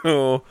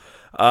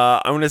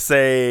 I'm going to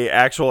say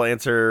actual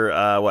answer,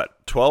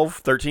 12,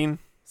 13?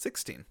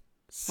 16.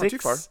 6, not too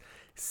far.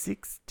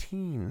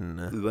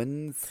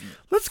 16.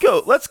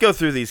 Let's go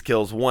through these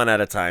kills one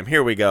at a time.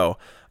 Here we go.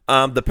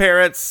 The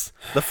parents,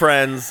 the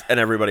friends,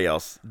 and everybody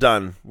else.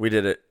 Done. We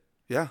did it.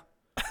 Yeah.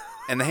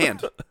 And the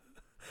hand.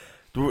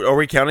 Are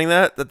we counting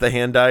that the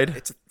hand died?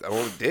 It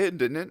did,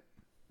 didn't it?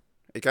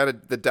 It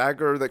got the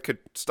dagger that could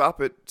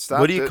stop it.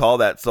 What do you call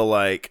that? So,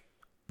 like,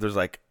 there's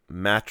like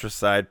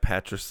matricide,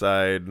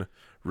 patricide,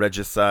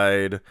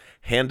 regicide,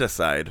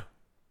 handicide.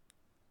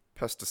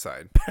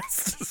 Pesticide.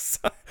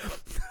 Pesticide.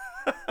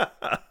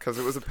 Because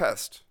it was a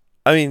pest.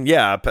 I mean,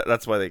 yeah,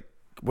 that's why they...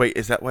 Wait,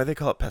 is that why they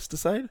call it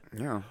pesticide?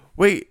 Yeah.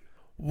 Wait,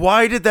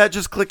 why did that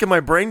just click in my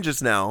brain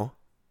just now?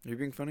 You're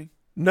being funny?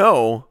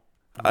 No.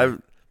 I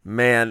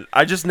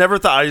just never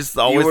thought... I just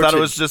always thought it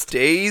was just...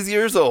 days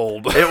years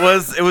old. It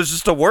was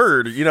just a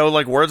word. You know,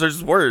 like words are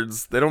just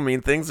words. They don't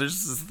mean things. They're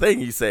just a thing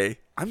you say.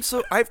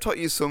 I've taught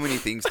you so many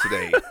things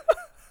today.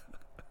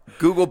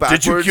 Google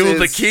backwards. Did you kill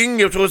the king?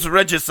 It was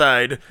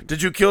regicide.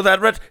 Did you kill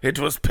that rat? It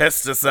was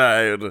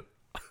pesticide.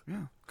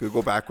 Yeah.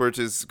 Google backwards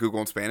is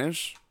Google in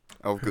Spanish.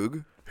 Oh,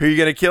 Goog. Who are you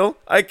gonna kill?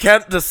 I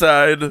can't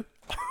decide. Boo!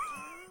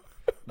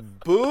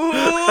 Boo!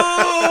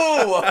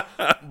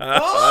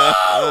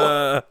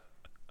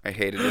 I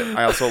hated it.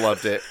 I also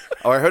loved it.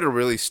 Oh, I heard a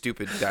really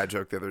stupid dad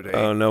joke the other day.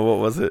 Oh no, what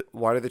was it?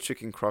 Why did the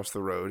chicken cross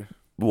the road?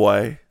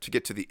 Why? To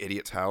get to the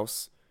idiot's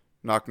house.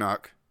 Knock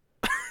knock.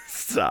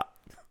 Stop.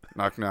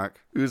 Knock knock.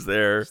 Who's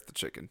there? It's the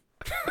chicken.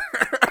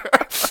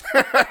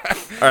 All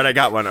right, I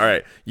got one. All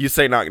right, you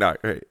say knock knock.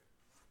 Right.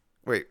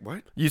 Wait,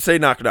 what? You say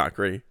knock knock.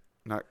 Ready?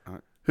 Knock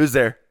knock. Who's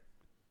there?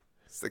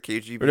 It's the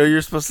KGB. No,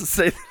 you're supposed to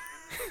say.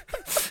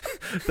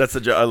 That's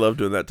a joke. I love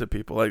doing that to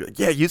people. Like,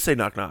 yeah, you say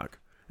knock knock.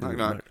 Knock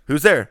knock.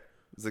 Who's there?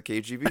 It's the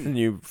KGB. And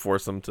you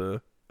force them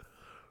to.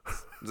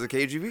 It's the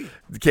KGB.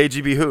 The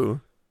KGB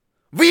who?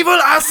 We will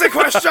ask the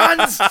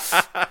questions.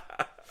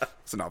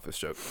 It's an office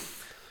joke.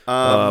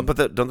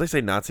 But don't they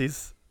say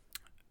Nazis?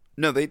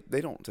 No, they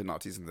don't say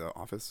Nazis in the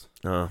office.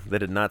 Oh, they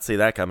did not see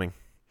that coming.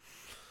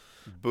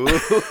 Boo.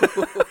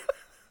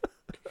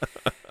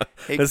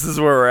 Hey, this is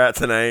where we're at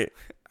tonight.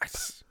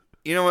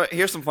 You know what?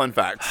 Here's some fun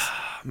facts.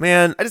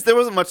 Man, there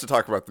wasn't much to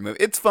talk about the movie.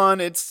 It's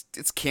fun. It's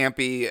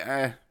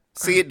campy.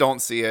 See it,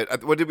 don't see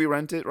it. What did we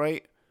rent it?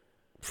 Right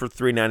for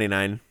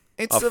 $3.99.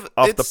 It's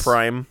off the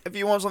Prime. If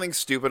you want something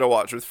stupid to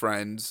watch with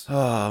friends.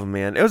 Oh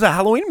man, it was a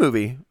Halloween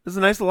movie. It was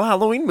a nice little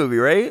Halloween movie,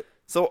 right?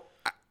 So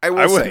I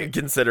wouldn't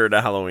consider it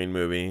a Halloween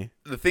movie.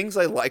 The things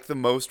I liked the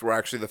most were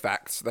actually the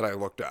facts that I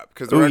looked up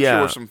because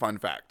there were some fun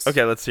facts.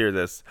 Okay, let's hear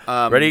this.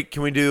 Ready?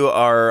 Can we do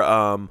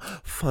our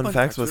fun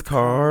facts with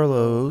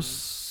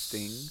Carlos?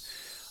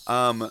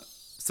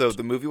 So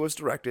the movie was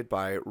directed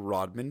by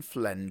Rodman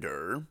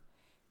Flender.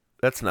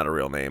 That's not a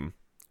real name.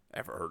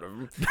 Ever heard of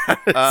him?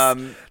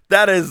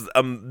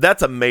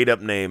 That's a made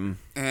up name.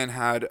 And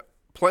had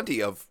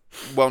plenty of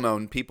well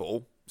known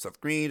people: Seth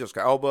Green,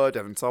 Jessica Alba,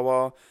 Devon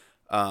Sawa.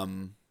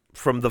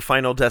 From The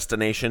Final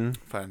Destination.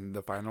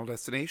 The Final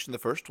Destination, the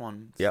first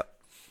one. Yep.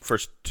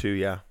 First two,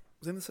 yeah.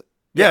 Was in the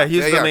yeah,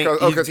 he's the main.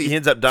 He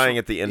ends up dying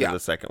at the end of the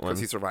second one.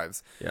 Because he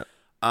survives. Yeah.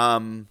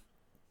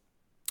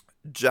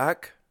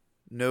 Jack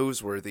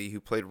Noseworthy, who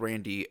played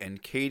Randy,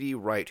 and Katie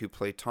Wright, who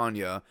played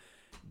Tanya,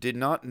 did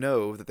not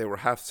know that they were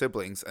half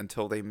siblings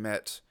until they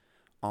met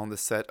on the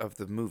set of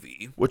the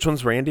movie. Which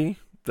one's Randy?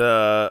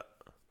 I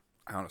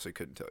honestly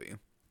couldn't tell you.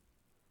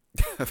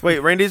 Wait,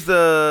 Randy's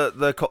the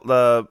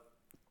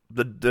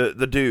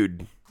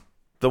dude,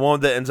 the one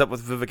that ends up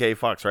with Vivica A.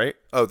 Fox, right?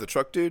 Oh, the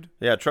truck dude?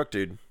 Yeah, truck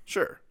dude.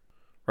 Sure.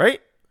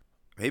 Right?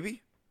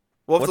 Maybe.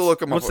 We'll have to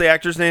look him up. What's the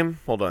actor's name?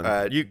 Hold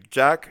on.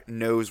 Jack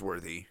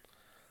Noseworthy.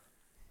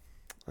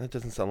 That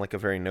doesn't sound like a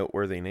very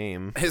noteworthy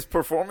name. His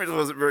performance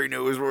wasn't very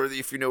noseworthy,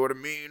 if you know what I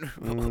mean.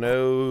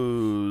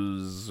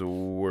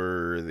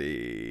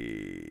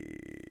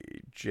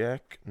 Noseworthy.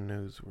 Jack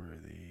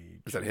Noseworthy.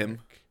 Is that him?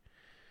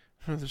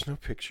 No, there's no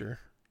picture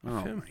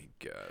of him. My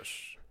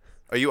gosh.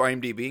 Are you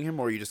IMDbing him,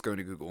 or are you just going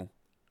to Google?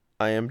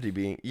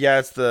 IMDb. Yeah,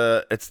 it's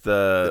the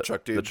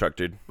truck dude. The truck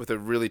dude with the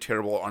really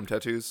terrible arm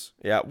tattoos.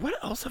 Yeah. What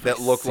else have that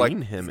I looked seen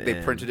like him they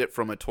in? printed it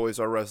from a Toys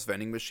R Us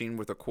vending machine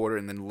with a quarter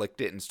and then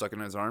licked it and stuck it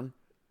in his arm?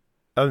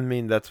 I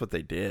mean, that's what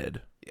they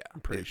did. Yeah,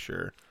 I'm pretty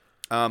sure.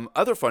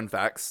 Other fun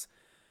facts: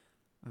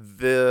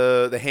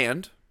 the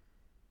hand.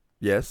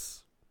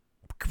 Yes.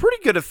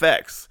 Pretty good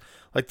effects.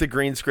 Like the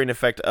green screen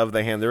effect of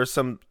the hand. There were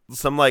some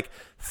like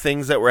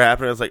things that were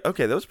happening. I was like,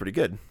 okay, that was pretty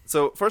good.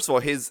 So first of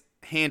all, his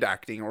hand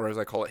acting, or as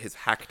I call it, his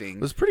hacting,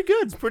 was pretty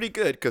good. It's pretty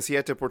good because he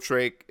had to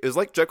portray. It was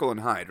like Jekyll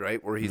and Hyde,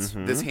 right? Where he's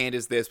this hand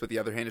is this, but the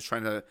other hand is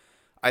trying to.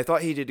 I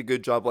thought he did a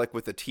good job, like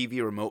with the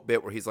TV remote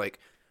bit, where he's like,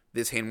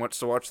 this hand wants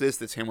to watch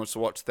this hand wants to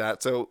watch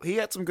that. So he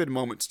had some good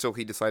moments till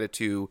he decided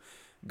to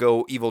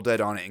go Evil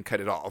Dead on it and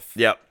cut it off.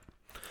 Yep.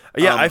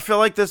 Yeah, I feel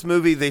like this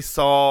movie, they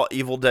saw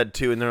Evil Dead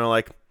 2 and they're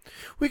like,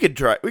 we could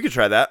try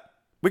that.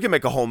 We could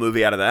make a whole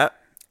movie out of that.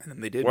 And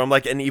then they did. Where I'm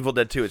like, in Evil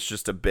Dead 2, it's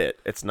just a bit.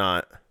 It's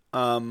not.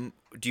 Do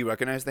you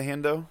recognize the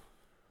hand though?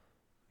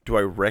 Do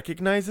I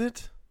recognize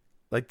it?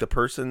 Like the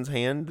person's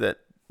hand that,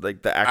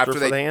 like the actor for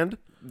the hand?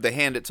 The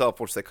hand itself,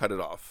 which they cut it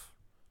off.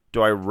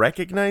 Do I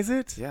recognize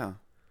it? Yeah.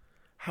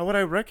 How would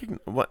I recognize?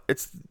 What?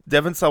 It's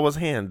Devon Sawa's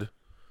hand.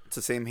 It's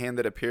the same hand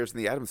that appears in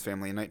the Addams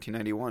Family in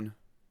 1991.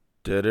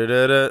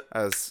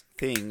 As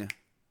Thing.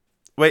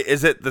 Wait,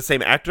 is it the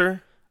same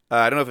actor?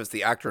 I don't know if it's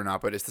the actor or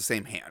not, but it's the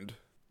same hand.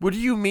 What do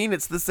you mean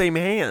it's the same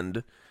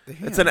hand?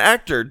 It's an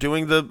actor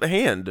doing the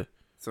hand.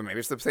 So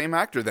maybe it's the same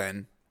actor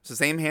then. It's the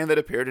same hand that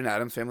appeared in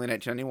Addams Family in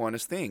 1991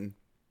 as Thing.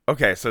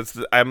 Okay, so it's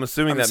I'm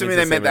assuming that means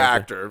they meant the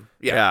actor.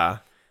 Yeah.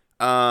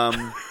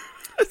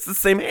 It's the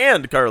same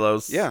hand,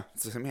 Carlos. Yeah,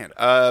 it's the same hand.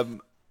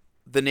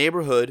 The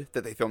neighborhood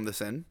that they filmed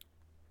this in.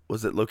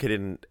 Was it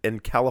located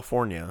in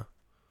California?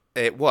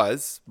 It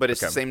was, but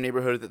it's the same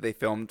neighborhood that they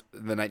filmed the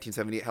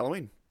 1978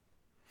 Halloween.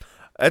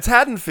 It's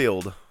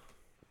Haddonfield.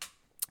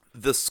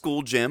 The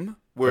school gym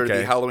where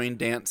the Halloween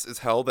dance is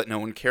held that no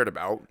one cared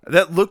about.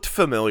 That looked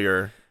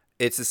familiar.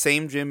 It's the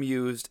same gym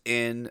used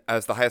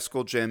as the high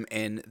school gym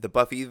in the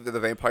Buffy the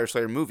Vampire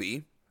Slayer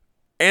movie.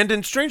 And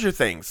in Stranger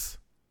Things.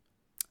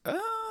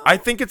 I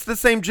think it's the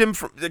same gym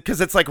because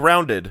it's like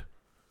rounded.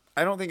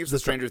 I don't think it's the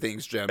Stranger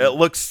Things gym. It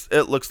looks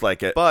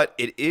like it. But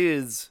it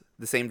is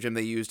the same gym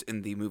they used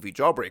in the movie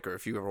Jawbreaker,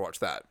 if you ever watched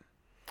that.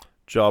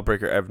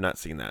 Jawbreaker, I've not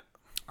seen that.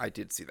 I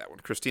did see that one.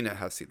 Christina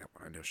has seen that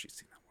one. I know she's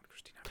seen that one.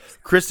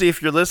 Christy,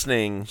 if you're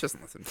listening. She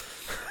doesn't listen.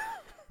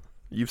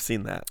 You've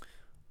seen that.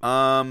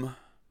 Oh,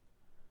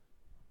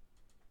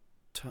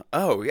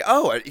 yeah.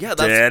 Oh, yeah.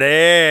 That's Dead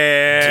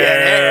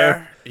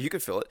air. You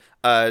could feel it.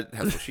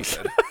 That's what she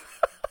said.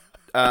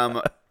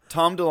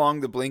 Tom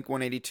DeLonge, the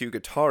Blink-182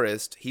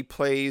 guitarist, he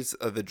plays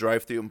the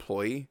drive-thru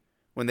employee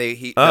when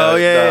they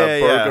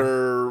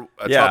burger,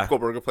 tropical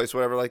burger place,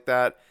 whatever like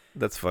that.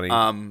 That's funny.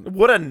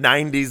 What a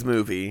 90s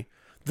movie.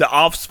 The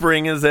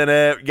Offspring is in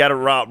it. You got a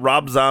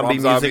Rob Zombie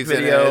music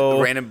video.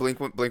 The random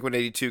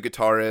Blink-182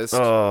 guitarist.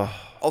 Oh.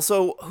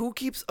 Also, who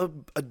keeps a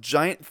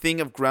giant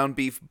thing of ground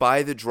beef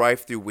by the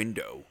drive-thru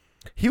window?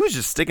 He was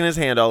just sticking his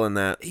hand all in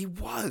that. He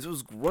was. It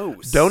was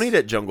gross. Don't eat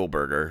at Jungle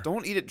Burger.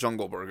 Don't eat at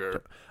Jungle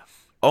Burger.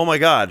 Oh my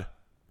God.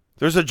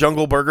 There's a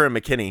Jungle Burger in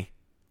McKinney.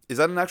 Is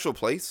that an actual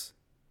place?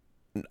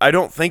 I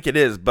don't think it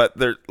is, but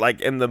they're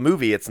like in the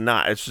movie it's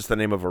not. It's just the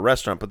name of a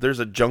restaurant, but there's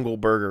a Jungle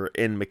Burger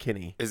in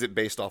McKinney. Is it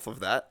based off of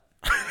that?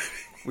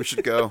 We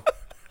should go.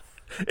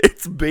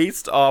 It's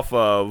based off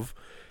of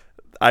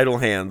Idle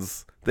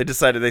Hands.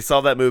 They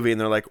saw that movie and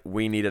they're like,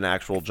 we need an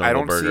actual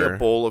Jungle Burger. I don't see a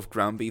bowl of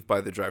ground beef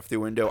by the drive-thru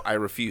window. I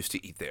refuse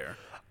to eat there.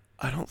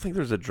 I don't think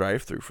there's a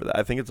drive-thru for that.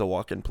 I think it's a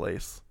walk-in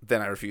place.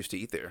 Then I refuse to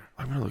eat there.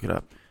 I'm going to look it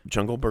up.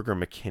 Jungle Burger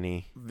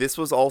McKinney. This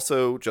was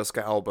also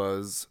Jessica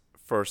Alba's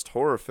first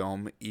horror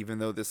film, even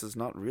though this is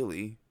not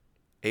really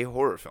a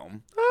horror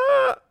film.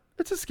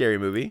 It's a scary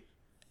movie.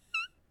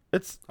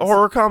 It's a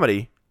horror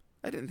comedy.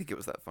 I didn't think it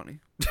was that funny.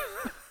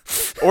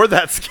 or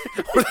that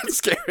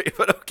scary,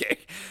 but okay.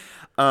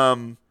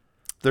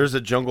 There's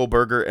a Jungle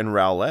Burger in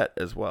Rowlett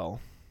as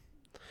well.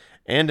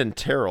 And in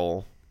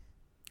Terrell.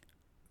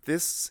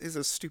 This is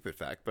a stupid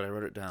fact, but I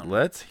wrote it down.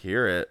 Let's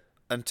hear it.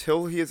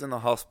 Until he is in the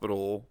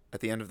hospital at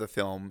the end of the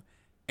film,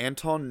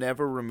 Anton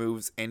never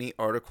removes any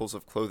articles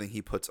of clothing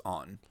he puts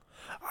on.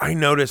 I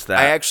noticed that.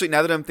 I actually,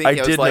 now that I'm thinking,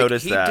 I was did like,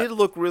 notice he that. did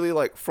look really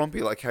like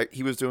frumpy, like how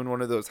he was doing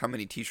one of those. How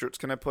many T-shirts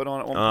can I put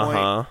on at one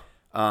point?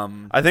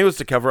 I think it was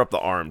to cover up the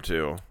arm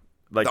too,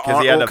 like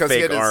because he had a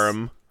fake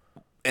arm.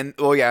 And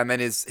and then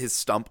his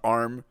stump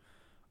arm.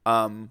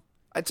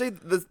 I'd say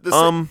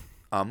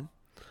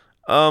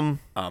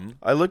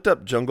I looked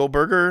up Jungle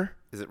Burger.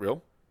 Is it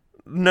real?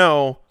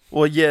 No.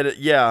 Well,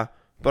 yeah.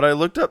 But I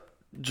looked up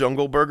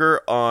Jungle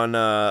Burger on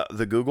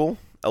the Google.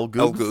 El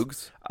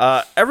Googs.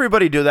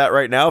 Everybody do that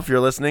right now if you're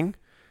listening.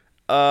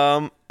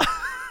 Look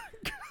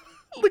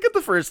at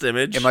the first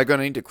image. Am I going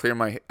to need to clear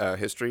my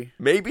history?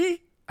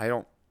 Maybe. I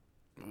don't.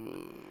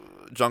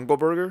 Jungle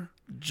Burger.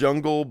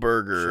 Jungle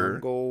Burger.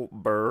 Jungle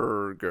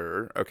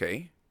Burger.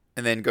 Okay.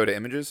 And then go to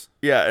images.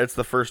 Yeah, it's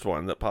the first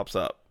one that pops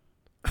up.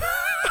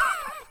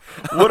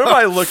 What am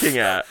I looking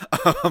at?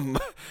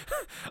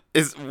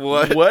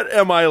 What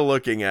am I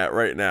looking at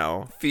right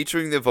now?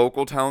 Featuring the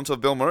vocal talents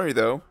of Bill Murray,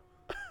 though.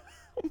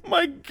 Oh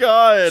my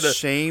God!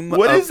 Shame.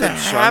 What of is the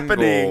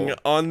happening jungle.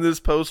 on this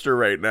poster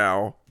right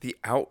now? The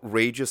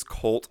outrageous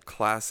cult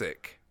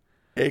classic,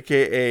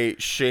 aka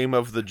Shame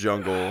of the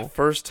Jungle.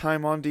 First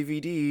time on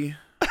DVD.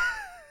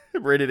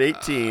 Rated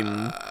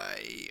 18.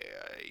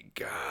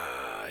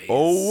 Guys.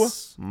 Oh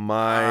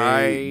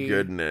my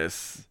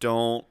goodness!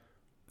 Don't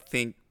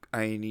think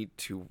I need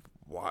to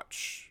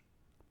watch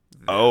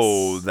this.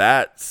 Oh,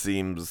 that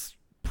seems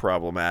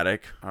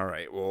problematic. All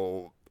right,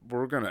 well,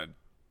 we're going to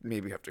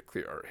maybe have to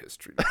clear our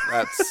history.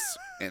 That's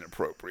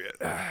inappropriate.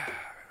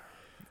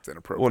 It's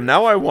inappropriate. Well,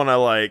 now I want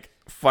to,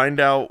 find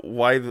out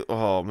why...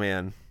 oh,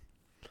 man.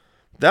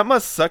 That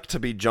must suck to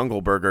be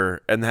Jungle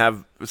Burger and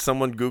have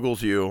someone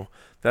Googles you.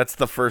 That's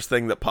the first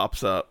thing that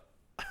pops up.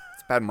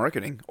 It's bad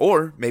marketing.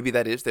 Or maybe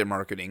that is their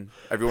marketing.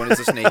 Everyone is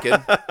just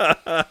naked.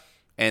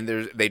 And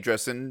they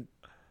dress in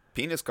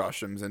penis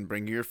costumes and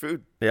bring you your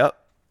food. Yep.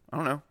 I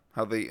don't know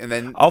how they, and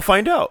then I'll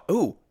find out.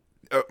 Ooh,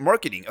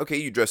 marketing. Okay,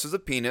 you dress as a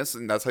penis,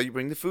 and that's how you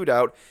bring the food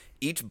out.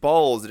 Each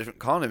ball is a different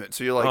condiment,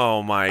 so you're like,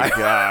 oh my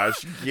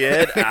gosh,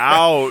 get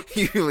out!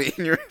 You lean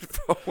your head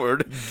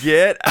forward.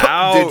 Get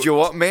out! Did you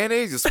want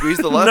mayonnaise? You squeeze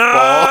the left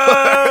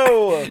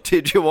ball.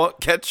 Did you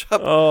want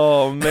ketchup?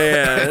 Oh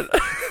man,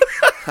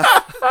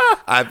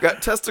 I've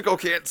got testicle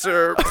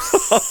cancer.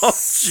 Oh,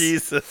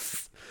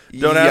 Jesus.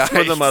 Don't ask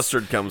where the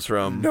mustard comes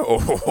from.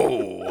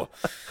 No.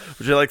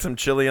 Would you like some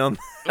chili on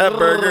that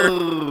burger?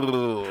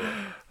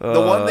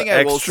 The one thing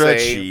I will say...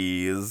 Extra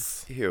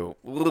cheese. Ew.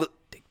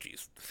 Take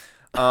cheese.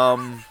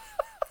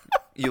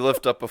 You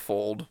lift up a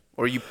fold.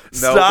 Or you...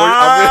 No.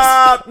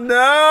 Stop!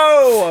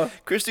 No!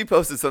 Christy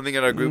posted something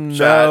in our group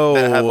chat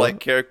that had,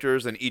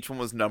 characters, and each one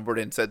was numbered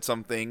and said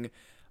something.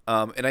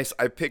 And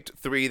I picked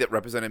 3 that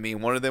represented me.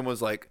 One of them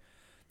was,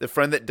 the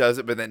friend that does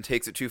it but then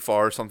takes it too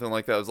far or something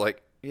like that. I was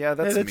like, yeah,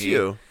 that's me.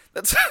 You.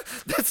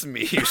 That's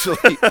me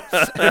usually.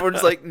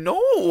 Everyone's like,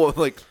 no,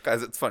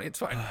 guys, it's funny, it's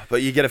fine.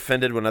 But you get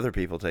offended when other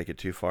people take it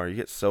too far. You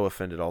get so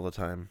offended all the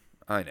time.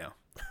 I know.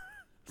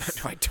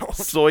 No, I don't.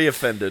 Soy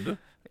offended.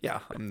 Yeah,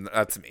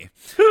 that's me.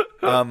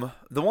 The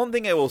one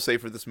thing I will say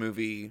for this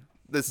movie,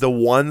 the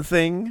one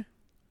thing.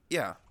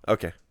 Yeah.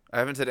 Okay. I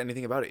haven't said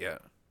anything about it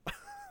yet.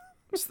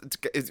 It's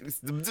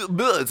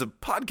a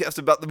podcast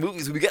about the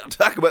movies. We got to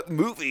talk about the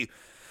movie.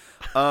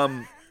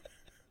 I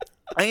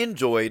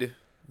enjoyed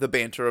the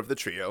banter of the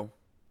trio.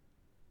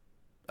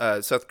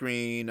 Seth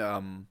Green,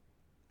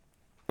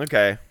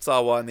 okay,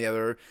 Sawa, and the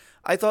other.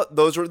 I thought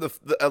those were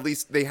at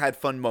least they had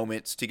fun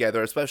moments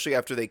together, especially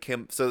after they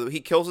came. So he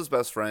kills his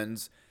best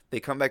friends.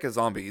 They come back as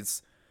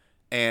zombies,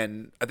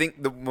 and I think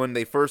when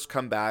they first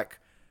come back,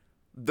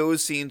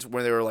 those scenes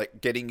where they were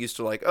getting used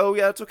to oh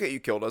yeah, it's okay, you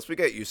killed us, we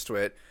get used to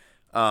it.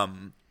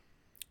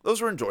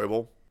 Those were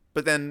enjoyable,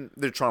 but then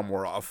their charm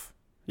wore off.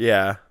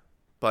 Yeah,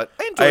 but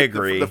I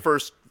enjoyed the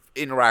first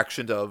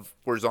interaction of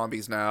we're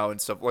zombies now and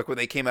stuff, when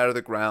they came out of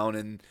the ground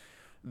and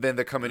then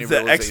the coming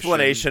the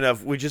explanation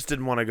of we just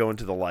didn't want to go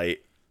into the light.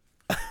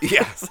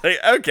 Yeah.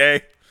 It's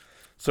okay,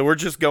 so we're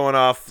just going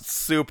off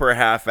super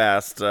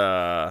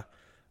half-assed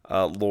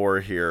lore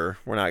here.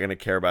 We're not going to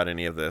care about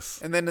any of this.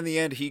 And then in the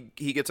end he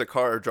gets a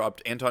car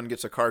dropped. Anton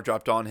gets a car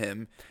dropped on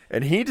him,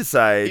 and he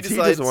decides he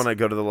doesn't want to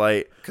go to the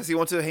light because he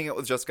wants to hang out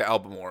with Jessica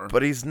Alba more.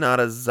 But he's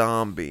not a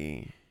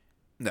zombie.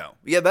 No.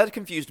 Yeah, that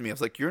confused me. I was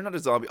like, you're not a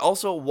zombie.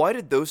 Also, why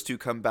did those two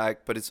come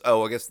back? But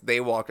I guess they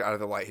walked out of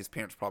the light. His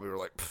parents probably were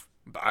like,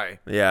 bye.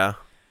 Yeah.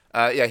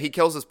 Yeah, he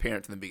kills his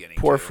parents in the beginning.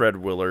 Poor Fred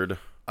Willard.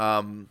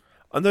 And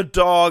the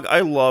dog, I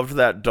loved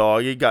that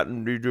dog. He got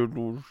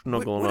snuggling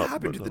up. What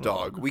happened to the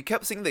dog? We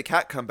kept seeing the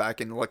cat come back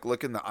and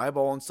look in the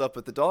eyeball and stuff,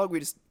 but the dog we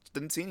just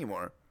didn't see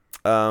anymore.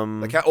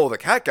 The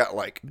cat got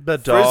the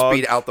dog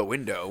frisbeed out the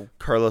window.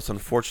 Carlos,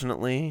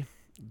 unfortunately,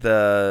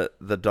 the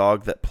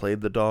dog that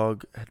played the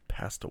dog had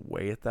passed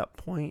away at that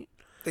point.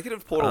 They could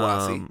have pulled a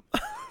Lassie.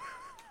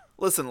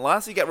 Listen,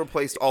 Lassie got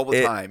replaced all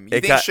the time.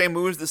 You think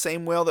Shamu is the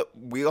same whale that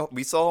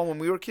we saw when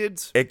we were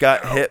kids? It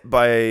got hit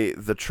by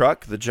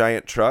the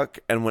giant truck,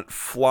 and went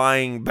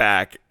flying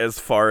back as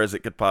far as it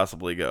could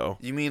possibly go.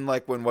 You mean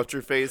like when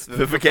what's-her-face?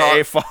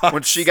 Vivica A. Fox.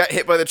 When she got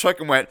hit by the truck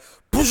and went...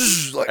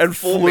 like and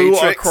full flew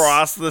Matrix.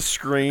 across the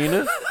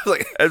screen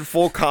in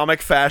full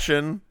comic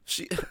fashion.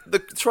 The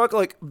truck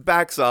like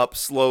backs up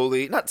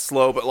slowly, not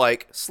slow, but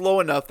like slow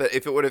enough that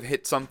if it would have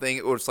hit something,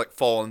 it would just like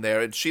fall in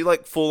there. And she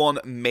like full on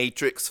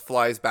Matrix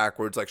flies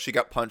backwards, like she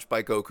got punched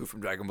by Goku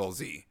from Dragon Ball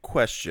Z.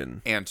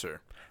 Question.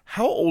 Answer.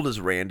 How old is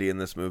Randy in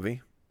this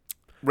movie?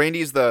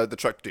 Randy's the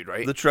truck dude,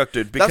 right? The truck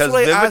dude, because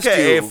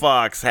Vivica A.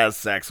 Fox has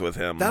sex with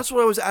him. That's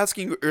what I was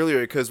asking you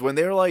earlier, because when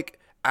they're like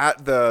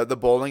at the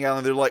bowling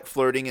alley, they're like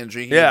flirting and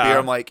drinking beer.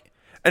 I'm like.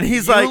 And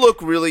he's you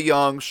look really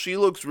young. She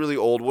looks really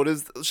old.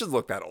 She doesn't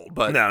look that old,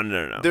 but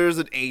no. There's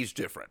an age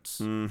difference,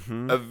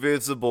 a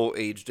visible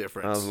age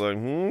difference. I was like,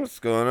 what's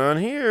going on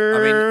here?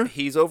 I mean,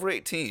 he's over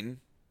 18.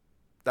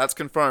 That's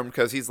confirmed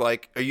because he's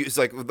like, It's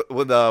like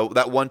when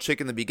that one chick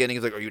in the beginning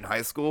is like, "Are you in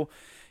high school?"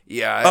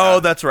 Yeah. Oh,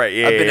 that's right.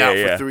 Yeah, I've been out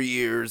for 3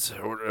 years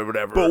or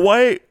whatever. But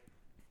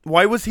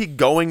why was he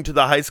going to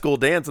the high school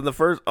dance in the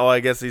first? Oh,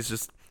 I guess he's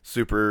just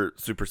super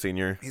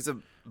senior. He's a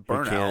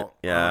burnout.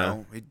 Yeah,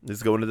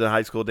 he's going to the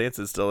high school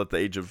dances still at the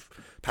age of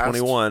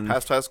 21.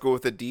 Passed high school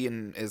with a D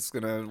and is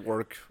gonna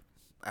work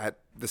at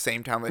the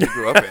same town that he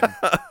grew up in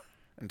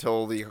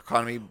until the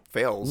economy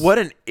fails. What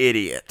an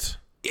idiot!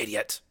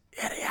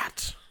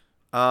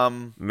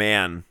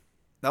 Man,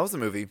 that was the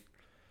movie.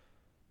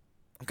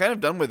 I'm kind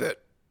of done with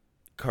it.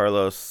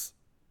 Carlos,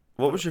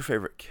 what was your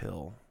favorite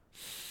kill?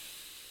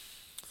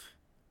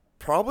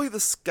 Probably the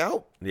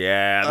scalp.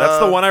 Yeah, that's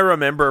the one I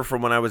remember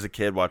from when I was a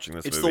kid watching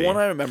this movie. It's the one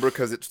I remember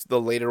because it's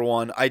the later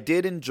one. I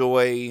did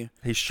enjoy...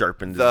 He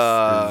sharpened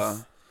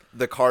the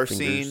car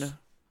fingers. scene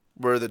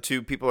where the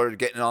two people are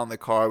getting on the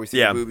car. We see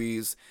the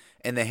boobies,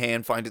 and the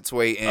hand finds its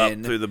way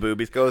in. Up through the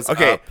boobies. Goes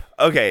up.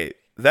 Okay.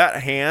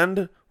 That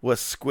hand was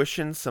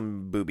squishing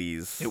some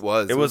boobies. It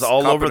was. It was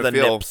all over the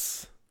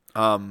nips.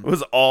 It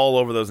was all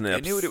over those nips.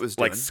 It knew what it was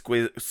doing.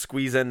 Like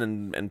squeezing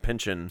and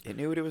pinching. It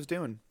knew what it was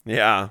doing.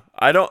 Yeah.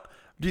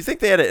 Do you think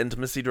they had an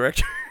intimacy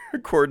director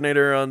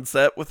coordinator on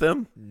set with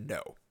them?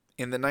 No.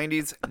 In the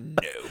 90s,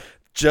 no.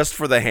 Just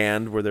for the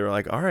hand where they were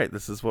like, all right,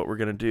 this is what we're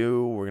going to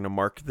do. We're going to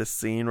mark this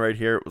scene right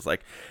here. It was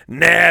like,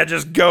 nah,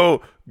 just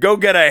go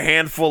get a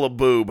handful of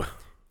boob.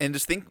 And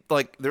just think,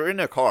 like, they're in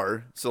a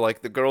car. So,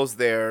 like, the girl's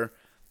there.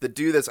 The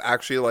dude that's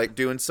actually, like,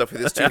 doing stuff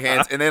with his two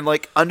hands. And then,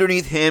 like,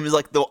 underneath him is,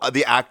 like,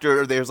 the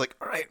actor there's like,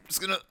 all right, I'm just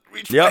going to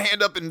reach my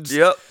hand up and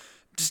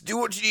just do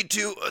what you need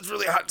to. It's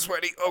really hot and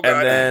sweaty. Oh, God.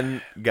 And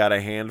then got a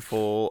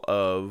handful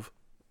of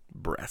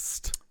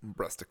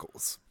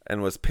breasticles.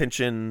 And was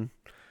pinching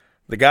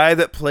the guy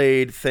that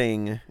played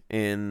Thing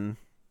in,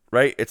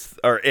 right?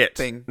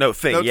 Thing. No,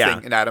 Thing, yeah.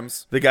 Thing in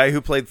Adams. The guy who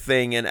played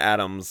Thing in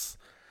Adams.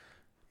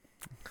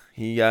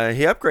 He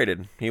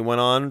upgraded. He went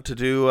on to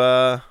do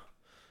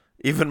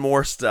even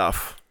more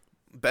stuff.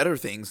 Better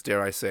things,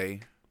 dare I say.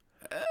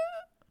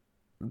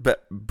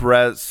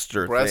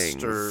 Breaster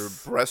things.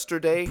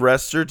 Breaster Day?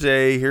 Breaster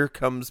Day. Here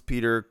comes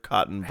Peter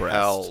Cotton Breast.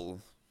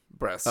 Hell.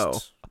 Breast. Oh.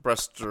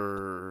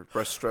 Breaststroke.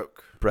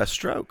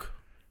 Breaststroke.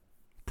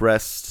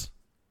 Breasturant.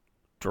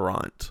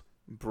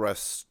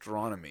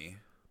 Breastronomy.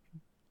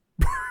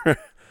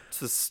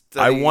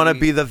 I want to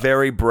be the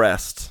very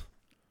breast.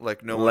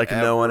 Like no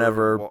one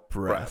ever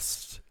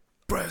breast.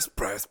 Breast.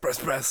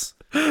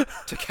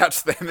 To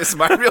catch them is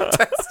my real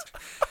test.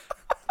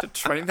 To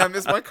train them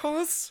is my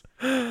cause.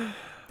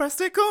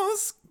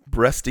 Breasticles.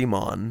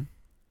 Breastimon.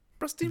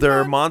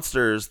 They're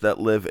monsters that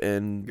live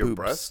in boobs.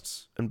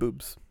 Breasts? And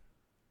boobs.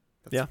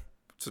 Yeah.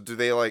 So do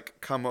they like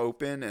come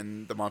open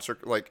and the monster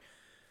like...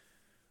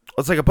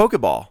 It's like a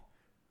Pokeball.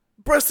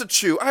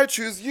 Breastachew, I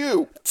choose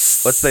you.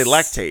 Let's say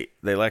lactate.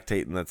 They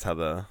lactate and that's how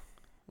they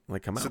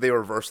come out. So they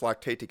reverse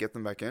lactate to get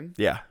them back in?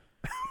 Yeah.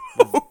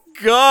 Oh,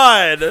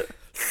 God.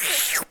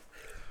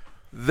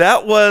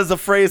 That was a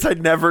phrase I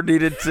never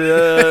needed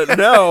to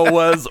know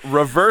was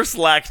reverse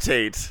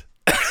lactate.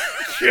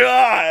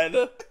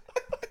 God.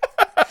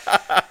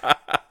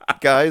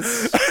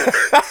 Guys,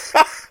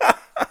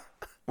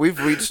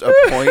 we've reached a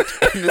point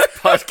in this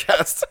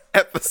podcast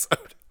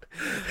episode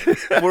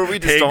where we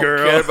just don't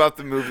care about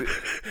the movie.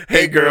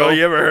 Hey, girl,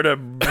 you ever heard of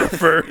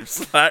reverse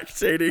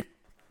lactating?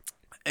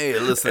 Hey,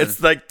 listen.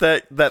 It's like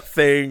that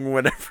thing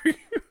whenever you...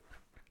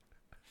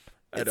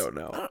 I don't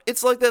know.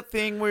 It's like that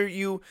thing where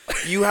you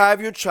have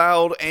your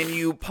child and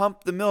you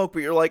pump the milk,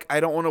 but you're like, I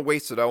don't want to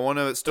waste it. I want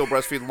to still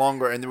breastfeed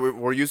longer. And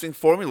we're using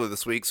formula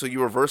this week, so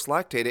you reverse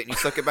lactate it and you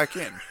suck it back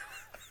in.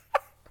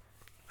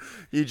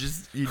 You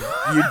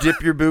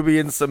dip your boobie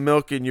in some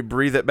milk and you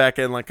breathe it back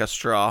in like a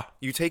straw.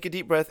 You take a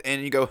deep breath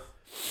and you go,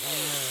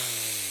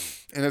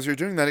 and as you're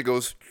doing that, it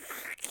goes.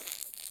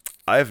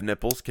 I have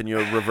nipples. Can you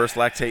reverse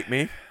lactate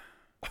me?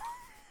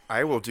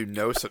 I will do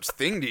no such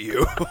thing to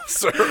you,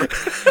 sir.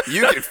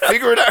 You can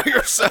figure it out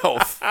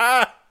yourself.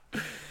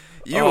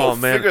 You will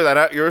figure that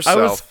out yourself.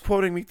 I was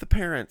quoting Meet the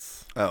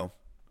Parents. Oh,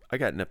 I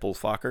got nipples,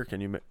 Fokker.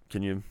 Can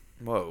you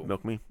Whoa.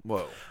 Milk Me.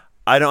 Whoa.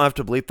 I don't have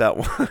to bleep that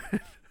one.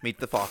 Meet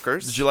the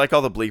Fockers. Did you like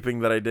all the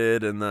bleeping that I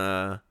did and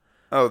the?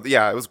 Oh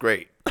yeah, it was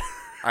great.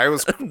 I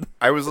was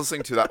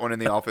listening to that one in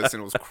the office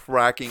and it was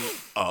cracking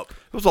up.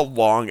 It was a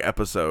long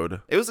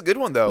episode. It was a good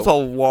one though. It was a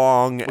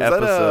long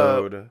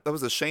episode. That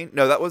was a Shane.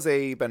 No, that was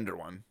a Bender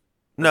one.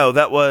 No,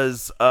 that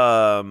was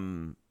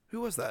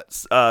who was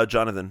that?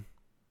 Jonathan.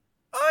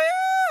 Oh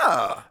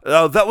yeah.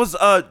 Oh, that was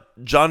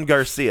John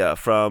Garcia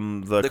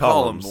from the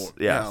Columns.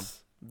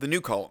 Yes. Yeah. The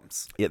new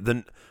Columns. Yeah,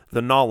 the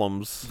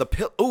Nollums. The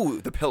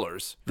Pillars. The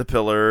Pillars.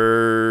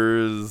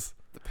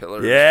 The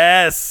Pillars.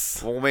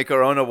 Yes. We'll make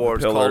our own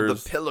awards called the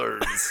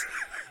Pillars.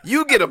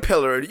 You get a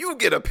pillar. You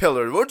get a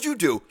pillar. What'd you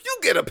do? You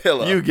get a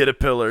pillar. You get a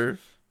pillar.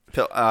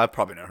 I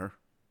probably know her.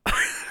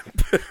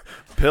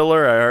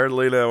 Pillar, I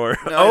hardly know her.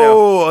 No,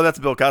 oh, that's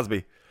Bill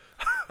Cosby.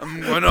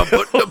 I'm gonna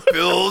put the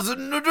pills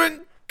in the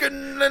drink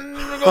and then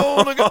we're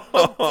gonna get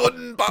the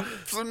pudding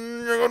pops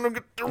and you're gonna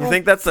get the You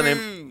think that's the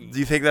name? Do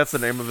you think that's the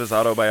name of his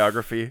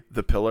autobiography,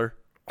 The Pillar?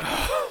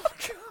 Oh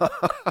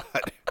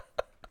God.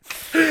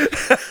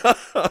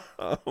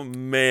 Oh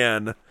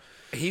man.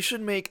 He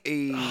should make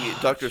a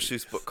Dr.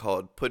 Seuss book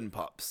called Puddin'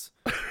 Pops.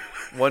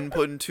 1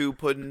 puddin', 2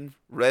 puddin',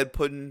 red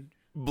puddin',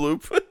 blue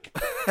puddin'.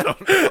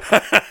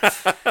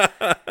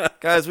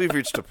 Guys, we've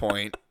reached a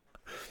point.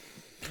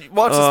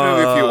 Watch this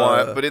movie if you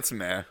want, but it's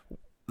meh.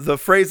 The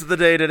phrase of the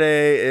day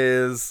today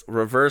is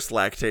reverse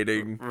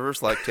lactating. Reverse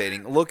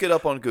lactating. Look it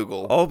up on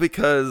Google. Oh,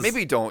 because...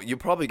 Maybe don't. You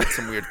probably get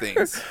some weird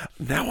things.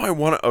 Now I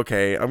want to...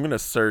 Okay, I'm going to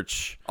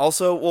search...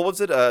 Also, what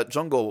was it?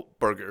 Jungle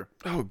Burger.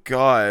 Oh,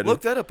 God.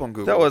 Look that up on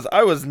Google.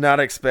 I was not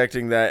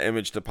expecting that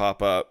image to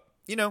pop up.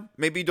 You know,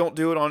 maybe don't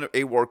do it on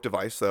a work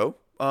device, though.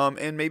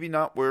 And maybe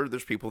not where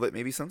there's people that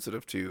may be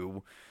sensitive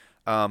to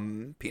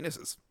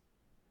penises.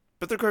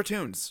 But they're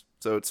cartoons,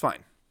 so it's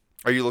fine.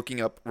 Are you looking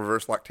up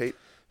reverse lactate?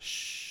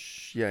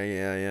 Yeah, I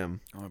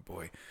am. Oh,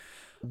 boy.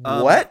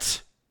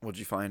 What? What'd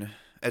you find?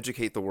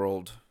 Educate the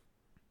world.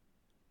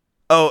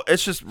 Oh,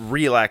 it's just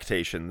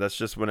relactation. That's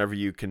just whenever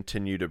you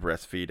continue to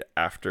breastfeed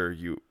after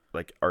you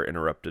are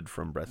interrupted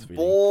from breastfeeding.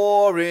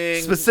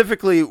 Boring.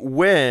 Specifically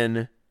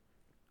when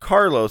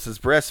Carlos is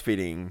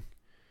breastfeeding.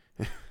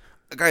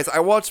 Guys, I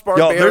watched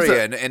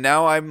Barbarian, and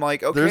now I'm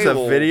like, okay, there's a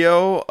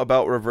video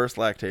about reverse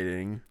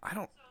lactating. I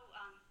don't...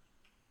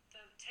 The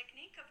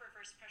technique of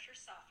reverse pressure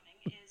softening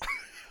is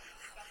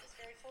you've got this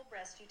very full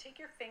breast. You take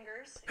your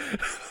fingers...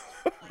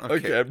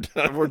 Okay, I'm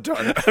done. We're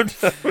done. I'm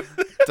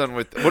done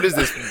with... What is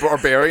this,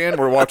 Barbarian?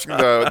 We're watching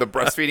the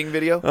breastfeeding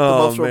video?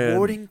 Oh, the most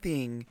rewarding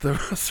thing. The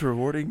most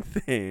rewarding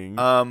thing.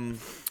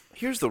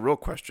 Here's the real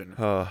question.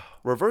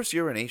 Reverse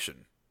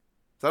urination.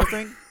 Is that a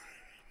thing?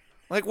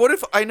 Like, what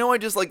if I know I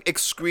just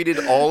excreted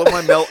all of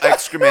my male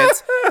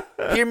excrements?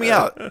 Hear me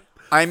out.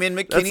 I'm in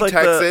McKinney,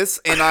 Texas,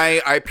 and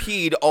I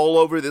peed all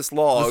over this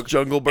log. This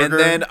Jungle Burger.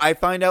 And then I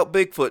find out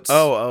Bigfoot's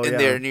in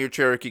there near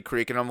Cherokee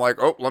Creek, and I'm like,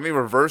 oh, let me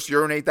reverse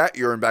urinate that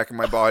urine back in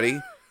my body.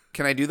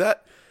 Can I do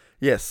that?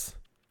 Yes.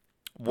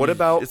 What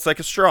about... It's like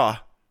a straw.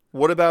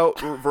 What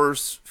about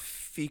reverse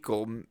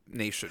fecal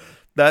nation?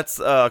 That's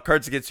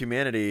Cards Against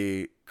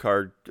Humanity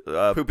card.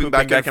 Pooping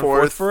back and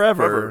forth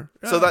forever.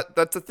 Yeah. So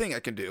that's a thing I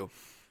can do.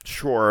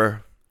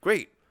 Sure.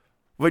 Great.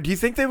 Wait, do you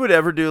think they would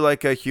ever do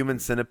a human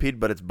centipede,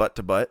 but it's butt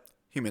to butt?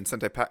 Human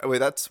centipede.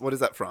 Wait, what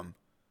is that from?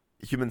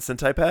 Human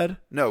centipede?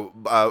 No.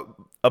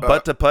 A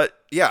butt to butt.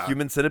 Yeah.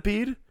 Human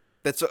centipede.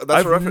 That's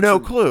I have no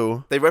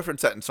clue. They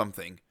reference that in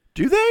something.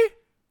 Do they?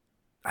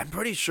 I'm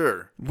pretty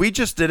sure. We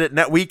just did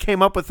it. We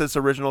came up with this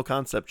original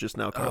concept just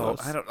now, Carlos.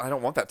 Oh, I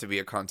don't want that to be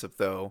a concept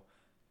though.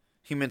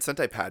 Human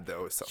centipede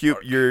though is so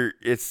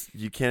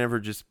you can't ever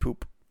just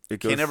poop.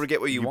 Can't ever get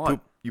what you want.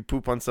 You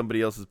poop on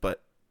somebody else's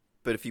butt.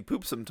 But if you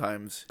poop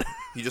sometimes,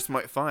 you just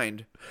might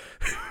find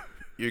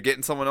you're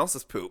getting someone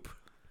else's poop.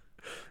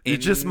 You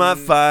just might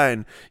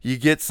find you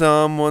get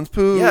someone's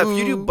poop. Yeah, if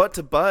you do butt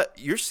to butt,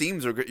 your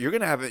seams are good. You're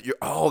gonna have it.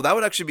 That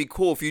would actually be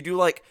cool if you do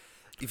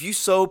if you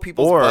sew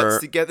people's butts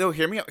together. Oh,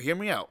 hear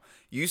me out.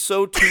 You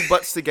sew 2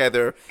 butts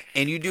together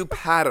and you do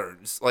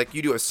patterns. Like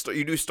you do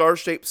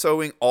star-shaped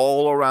sewing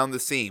all around the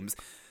seams.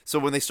 So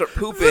when they start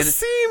pooping,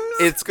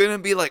 it's gonna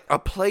be like a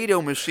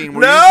Play-Doh machine.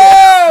 Where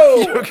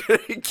you're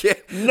gonna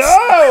get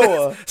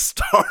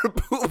star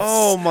poops.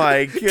 Oh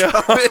my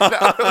god! Coming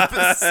out of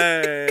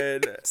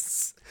the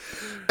seams.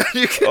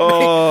 You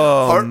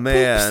can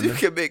make heart poops. You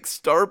can make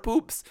star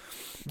poops.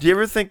 Do you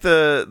ever think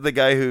the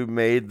guy who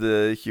made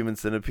the human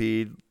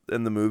centipede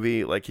in the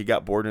movie, he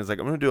got bored and was like,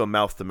 I'm gonna do a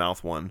mouth to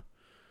mouth one?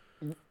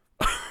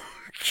 God.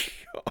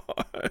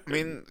 I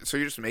mean, so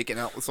you're just making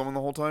out with someone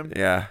the whole time?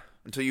 Yeah.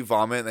 Until you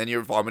vomit, and then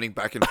you're vomiting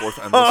back and forth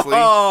endlessly.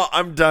 Oh,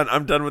 I'm done.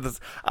 I'm done with this.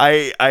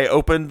 I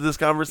opened this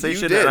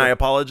conversation, and I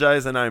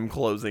apologize, and I'm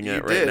closing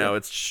it right now.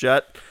 It's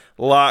shut,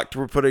 locked.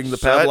 We're putting the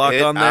padlock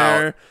on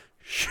there.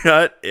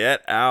 Shut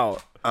it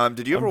out.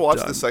 Did you ever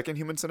watch the second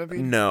Human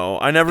Centipede? No,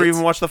 I never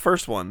even watched the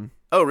first one.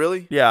 Oh,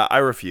 really? Yeah, I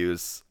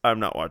refuse.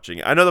 I'm not watching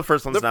it. I know the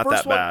first one's not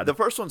that bad. The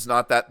first one's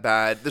not that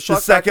bad. The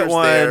second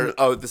one. There.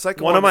 Oh, the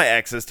second one. One of my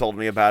exes told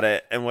me about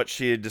it, and what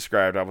she had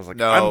described, I was like,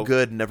 No. I'm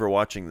good never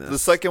watching this. The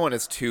second one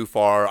is too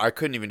far. I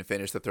couldn't even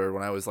finish the third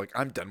one. I was like,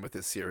 I'm done with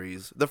this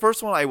series. The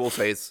first one, I will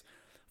say, is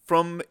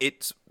from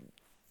its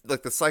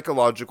like the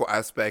psychological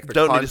aspect, the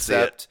don't concept. Need to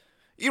see it.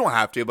 You don't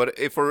have to, but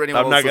if for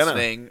anyone else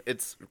listening,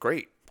 it's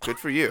great. Good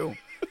for you.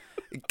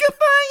 Good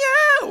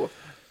for you.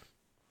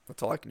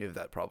 That's all I can do with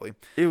that, probably.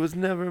 It was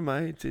never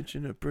my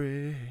intention to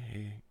break.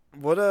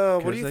 What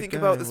do you think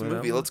about this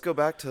movie? Let's go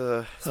back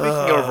to speaking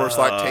of reverse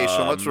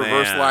lactation. Let's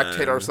reverse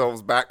lactate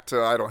ourselves back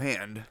to Idle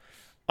Hand.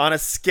 On a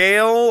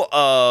scale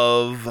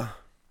of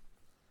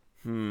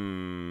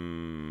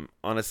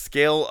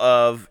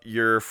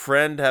your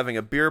friend having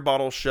a beer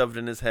bottle shoved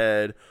in his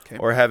head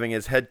or having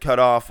his head cut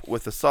off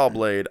with a saw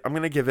blade, I'm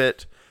going to give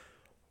it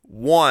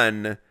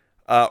 1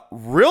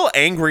 real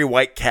angry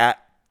white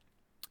cat.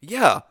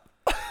 Yeah.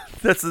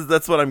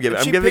 That's what I'm giving.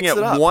 I'm giving it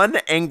 1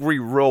 angry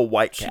real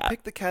white cat. She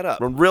picked the cat up.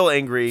 Real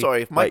angry.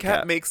 Sorry, if my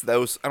cat makes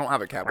those, I don't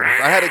have a cat, but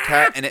if I had a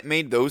cat and it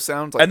made those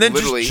sounds, like and then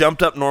literally just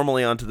jumped up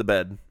normally onto the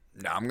bed.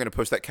 No, I'm gonna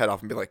push that cat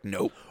off and be like,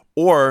 nope.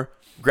 Or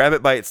grab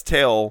it by its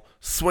tail,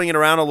 swing it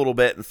around a little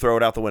bit, and throw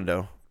it out the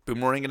window.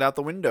 Boomerang it out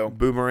the window.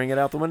 Boomerang it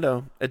out the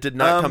window. It did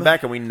not come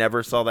back, and we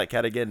never saw that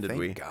cat again, did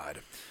we? Thank God.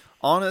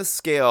 On a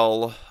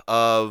scale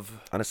of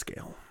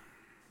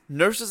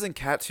nurses and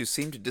cats who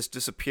seem to just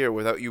disappear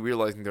without you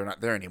realizing they're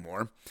not there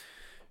anymore,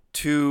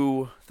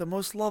 to the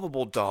most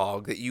lovable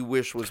dog that you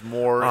wish was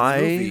more in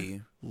the movie.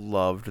 I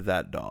loved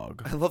that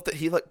dog. I love that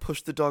he like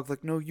pushed the dog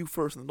like, no, you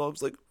first, and the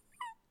dog's like,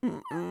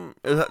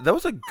 That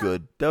was a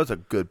good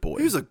boy.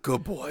 He was a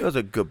good boy. That was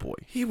a good boy.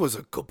 He was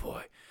a good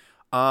boy.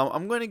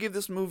 I'm going to give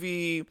this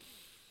movie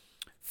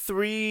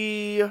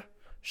 3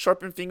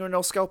 sharpened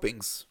fingernail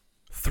scalpings.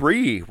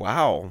 3.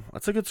 Wow.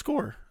 That's a good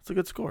score.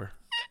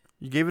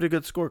 You gave it a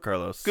good score,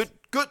 Carlos. Good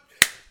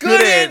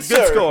answer.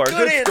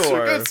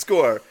 Good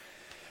score.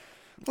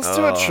 Let's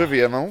do a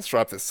trivia, and let's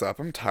wrap this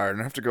up. I'm tired,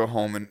 and I have to go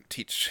home and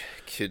teach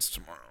kids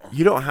tomorrow.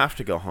 You don't have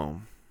to go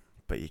home,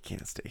 but you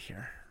can't stay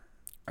here.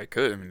 I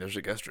could. I mean, there's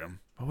a guest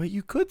room. Oh, wait,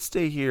 you could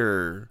stay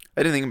here.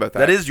 I didn't think about that.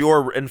 That is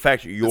your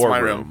my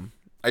room.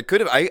 I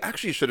could have. I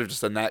actually should have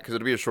just done that because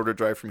it'd be a shorter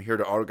drive from here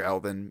to Argyle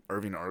than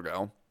Irving to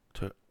Argyle.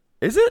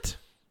 Is it?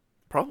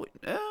 Probably.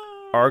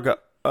 Argyle.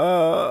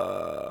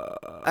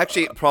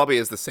 Actually, it probably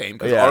is the same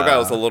because Argyle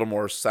is a little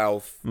more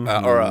south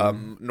or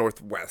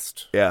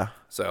northwest. Yeah.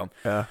 So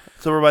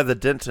we're by the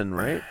Denton,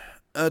 right?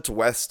 It's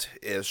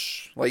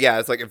west-ish. Like, yeah,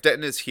 it's like if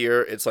Denton is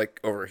here, it's like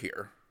over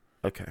here.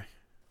 Okay.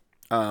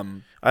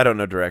 I don't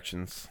know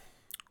directions.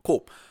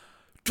 Cool.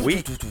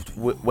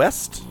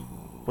 West?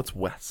 What's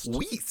west?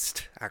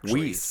 Weast,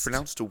 actually. It's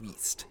pronounced to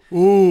Weast.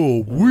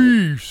 Oh,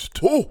 Weast.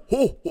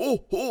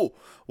 Oh.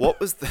 What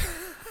was the...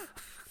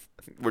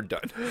 We're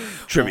done.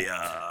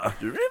 Trivia.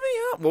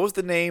 What was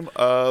the name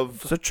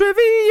of... So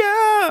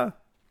trivia.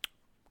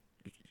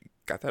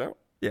 Got that out?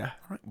 Yeah.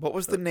 All right. What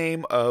was the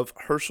name of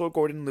Herschel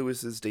Gordon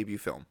Lewis's debut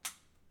film?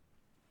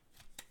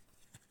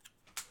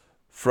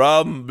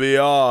 From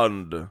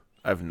Beyond.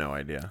 I have no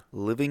idea.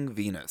 Living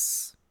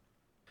Venus.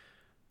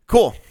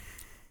 Cool.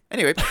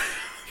 Anyway,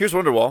 here's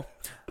Wonderwall.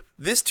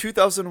 This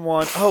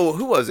 2001... Oh,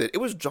 who was it? It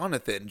was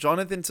Jonathan.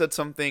 Jonathan said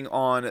something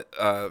on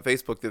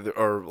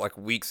Facebook like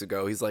weeks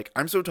ago. He's like,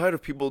 I'm so tired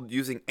of people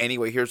using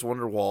Anyway, Here's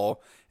Wonderwall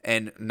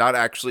and not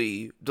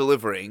actually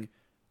delivering,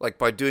 like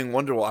by doing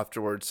Wonderwall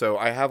afterwards. So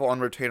I have on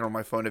retainer on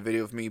my phone a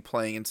video of me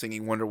playing and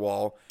singing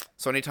Wonderwall.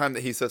 So anytime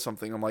that he says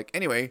something, I'm like,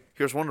 anyway,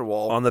 here's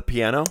Wonderwall. On the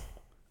piano?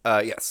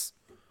 Yes.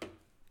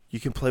 You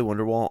can play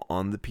Wonderwall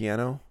on the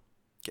piano?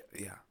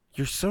 Yeah.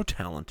 You're so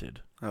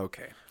talented.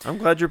 Okay. I'm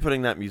glad you're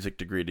putting that music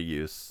degree to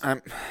use.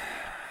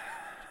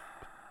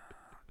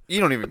 You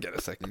don't even get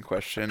a second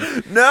question.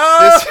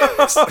 No!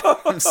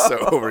 I'm so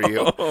over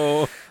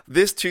you.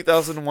 This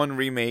 2001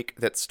 remake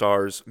that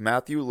stars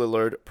Matthew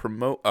Lillard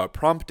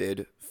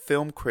prompted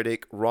film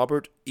critic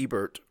Robert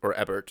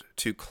Ebert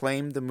to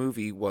claim the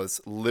movie was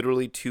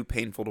literally too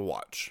painful to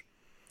watch.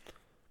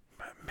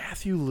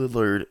 Matthew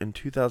Lillard in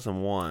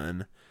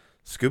 2001.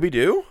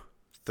 Scooby-Doo?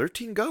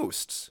 13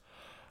 Ghosts.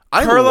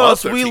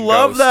 Carlos, we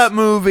love that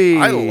movie.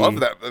 I love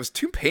that. It was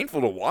too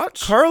painful to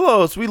watch.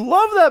 Carlos, we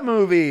love that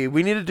movie.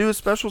 We need to do a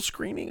special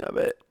screening of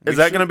it. Is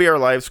that going to be our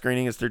live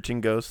screening? Is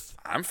 13 Ghosts?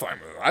 I'm fine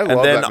with it. I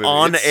love that movie. And then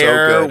on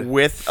air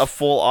with a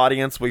full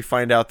audience, we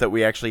find out that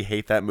we actually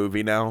hate that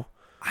movie now.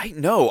 I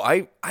know.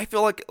 I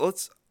feel like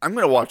I'm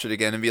going to watch it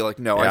again and be like,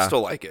 no, I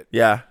still like it.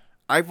 Yeah.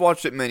 I've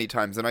watched it many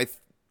times, and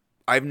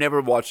I've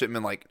never watched it and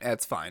been like,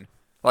 it's fine.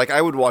 Like,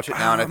 I would watch it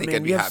now, and I think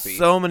I'd be happy.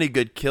 So many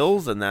good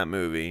kills in that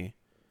movie.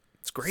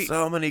 It's great.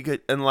 So many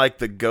good, and like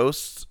the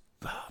ghosts.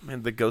 Oh,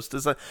 man, the ghost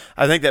design.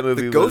 I think that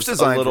movie was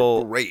a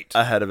little great.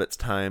 Ahead of its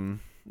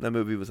time. That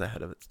movie was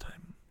ahead of its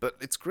time. But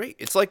it's great.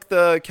 It's like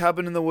the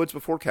Cabin in the Woods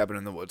before Cabin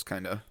in the Woods,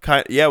 kind of.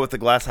 Yeah, with the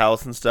glass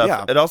house and stuff.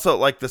 Yeah. It also,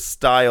 like, the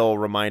style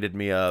reminded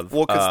me of...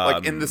 Well, because,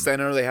 like, in the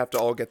center, they have to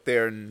all get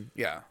there, and,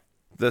 yeah.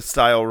 The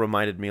style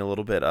reminded me a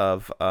little bit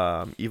of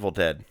Evil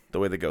Dead. the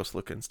way the ghosts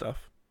look and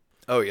stuff.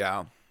 Oh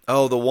yeah.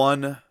 Oh, the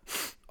one.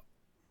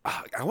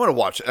 I want to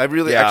watch it.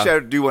 Actually, I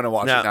do want to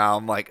watch it now.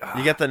 I'm like,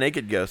 you get the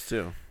naked ghost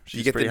too.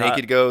 You get the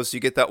naked ghost. You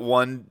get that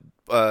one,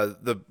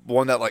 the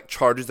one that like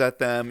charges at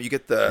them. You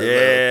get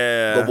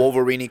the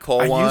Wolverine claw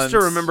ones. I used to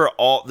remember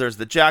all. There's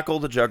the Jackal,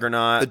 the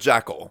Juggernaut, the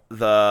Jackal,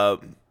 the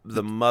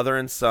mother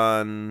and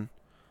son.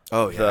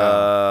 Oh yeah.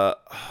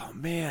 Oh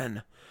man,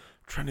 I'm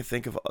trying to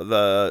think of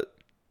the.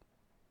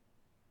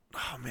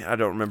 Oh man, I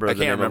don't remember the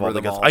name of all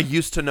the ghosts. I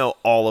used to know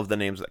all of the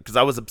names because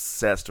I was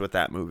obsessed with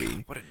that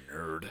movie. What a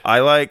nerd!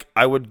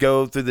 I would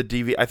go through the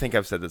DVD. I think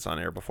I've said this on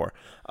air before.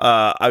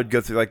 I would go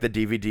through like the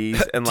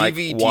DVDs and like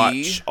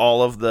watch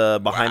all of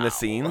the behind the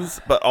scenes.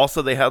 But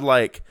also they had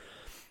like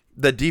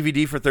the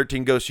DVD for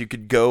 13 Ghosts. You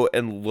could go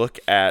and look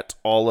at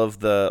all of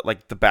the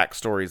like the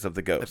backstories of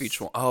the ghosts of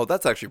each one. Oh,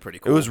 that's actually pretty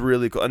cool. It was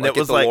really cool, and like, it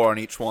was the like lore on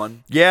each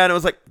one. Yeah, and it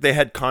was like they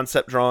had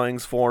concept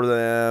drawings for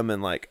them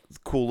and like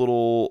cool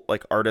little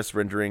like artist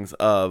renderings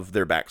of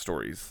their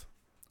backstories.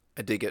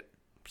 I dig it.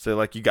 So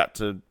like you got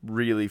to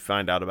really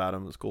find out about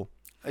them. It was cool.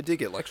 I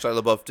dig it. Like Shia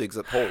LaBeouf digs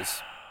at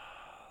holes.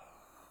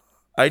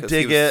 I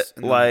dig it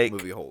like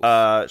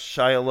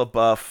Shia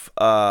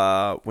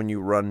LaBeouf when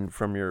you run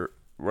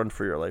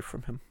for your life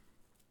from him.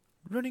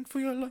 Running for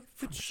your life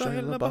with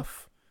Shia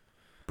LaBeouf.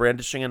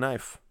 Brandishing a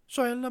knife.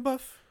 Shia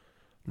LaBeouf.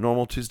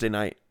 Normal Tuesday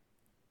night.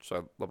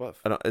 Shia LaBeouf.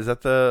 Is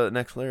that the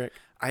next lyric?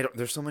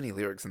 There's so many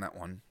lyrics in that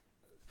one.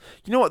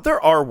 You know what?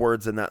 There are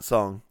words in that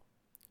song.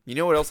 You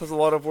know what else has a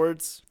lot of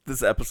words?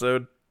 This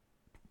episode.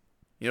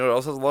 You know what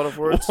else has a lot of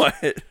words?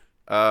 What?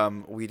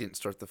 We didn't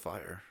start the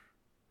fire.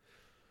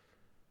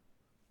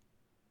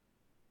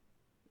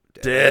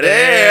 Dead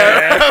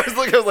air. I was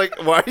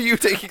like, why are you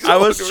taking so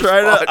long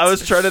I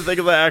was trying to think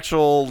of the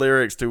actual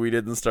lyrics to "We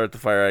Didn't Start the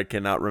Fire." I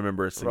cannot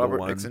remember a single one.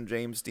 Robert Nixon,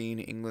 James Dean,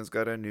 England's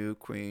got a new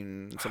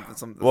queen.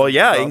 Something. Well,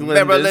 yeah,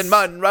 England. Marilyn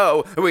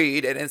Monroe.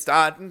 We didn't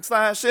start and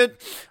slash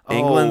it.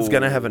 England's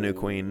gonna have a new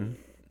queen.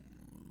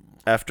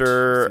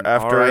 After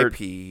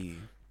R.I.P.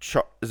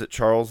 Is it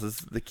Charles is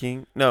the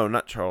king? No,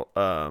 not Charles.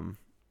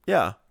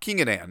 Yeah,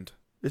 King and.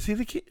 Is he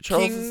the king?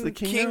 Charles is the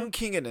king.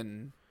 King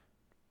and.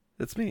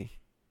 It's me.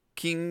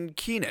 King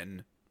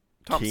Keenan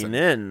Thompson.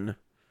 Keenan.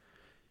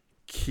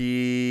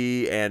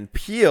 Key and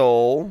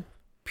Peel.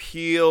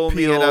 Peel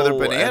me another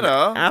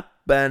banana.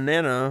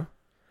 Banana.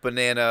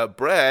 Banana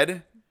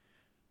bread.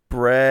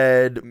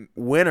 Bread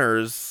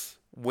winners.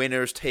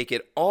 Winners take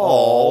it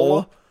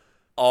all.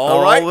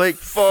 All right,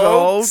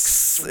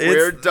 folks.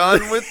 We're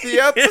done with the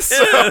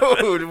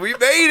episode. We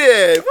made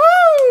it.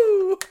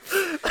 Woo!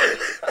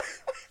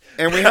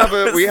 And we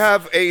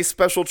have a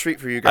special treat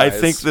for you guys. I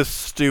think the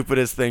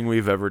stupidest thing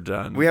we've ever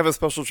done. We have a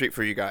special treat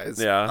for you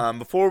guys. Yeah.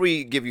 Before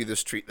we give you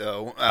this treat,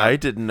 though, I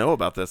didn't know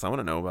about this. I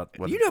want to know about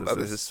what you know about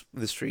this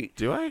treat.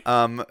 Do I?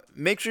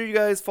 Make sure you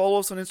guys follow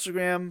us on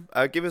Instagram.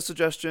 Give us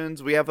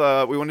suggestions. We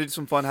want to do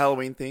some fun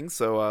Halloween things,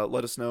 so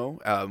let us know.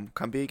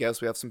 Come be a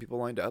guest. We have some people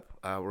lined up.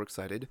 We're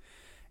excited.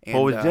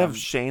 And, we did have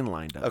Shane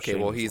lined up. Okay,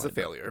 well, he's a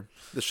failure.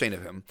 The Shane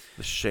of him.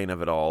 The Shane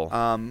of it all.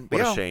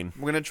 What a Shane.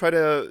 We're going to try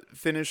to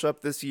finish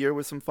up this year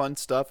with some fun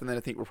stuff, and then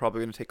I think we're probably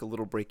going to take a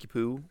little breaky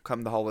poo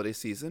come the holiday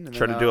season. And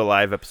try to do a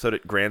live episode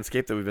at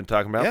Grandscape that we've been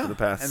talking about for the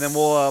past and then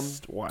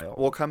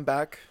we'll come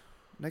back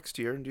next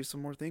year and do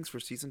some more things for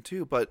season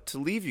 2. But to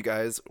leave you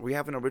guys, we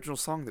have an original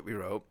song that we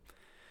wrote.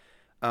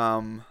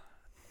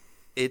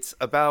 It's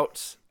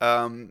about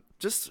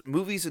just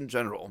movies in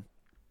general.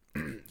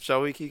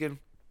 Shall we, Keegan?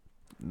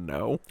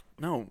 No.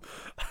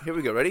 Here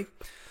we go. Ready?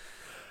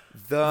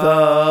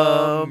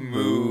 The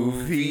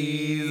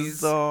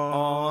movies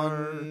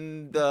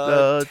on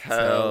the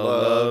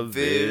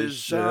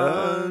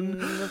television.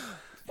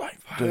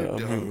 The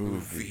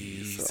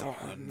movies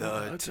on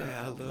the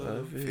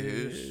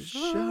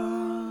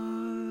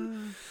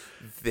television.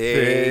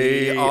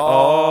 They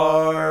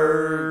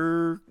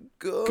are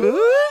good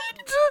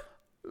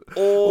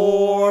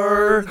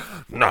or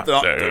not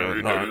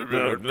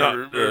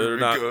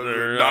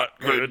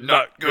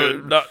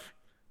good.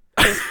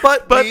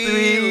 But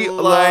we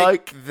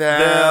like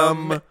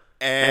them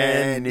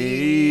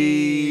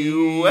any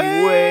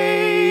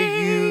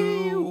way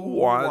you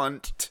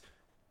want.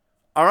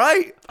 All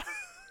right.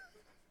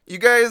 You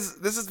guys,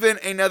 this has been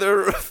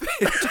another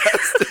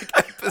fantastic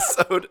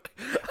episode.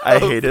 I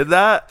hated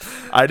that.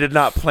 I did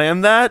not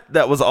plan that.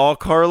 That was all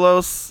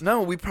Carlos.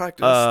 No, we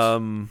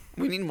practiced.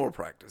 We need more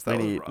practice. That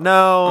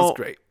was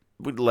great.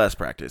 Less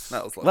practice.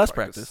 That was less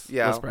practice.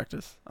 Yeah. Less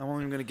practice. I'm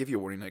only going to give you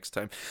a warning next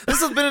time. This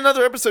has been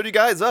another episode, you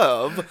guys,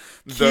 of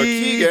The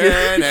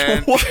Keegan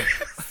and...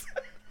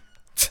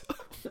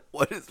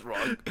 What is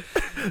wrong?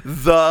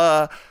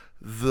 The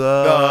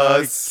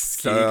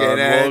Keegan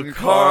and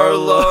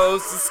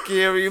Carlos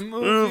Scary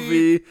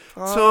Movie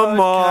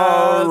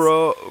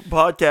Tomorrow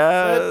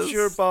podcast. That's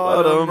your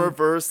bottom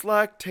reverse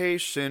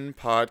lactation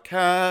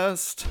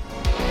podcast.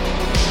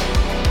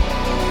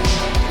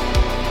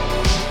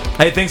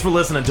 Hey, thanks for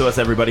listening to us,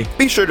 everybody.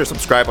 Be sure to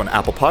subscribe on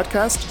Apple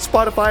Podcasts,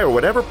 Spotify, or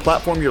whatever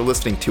platform you're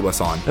listening to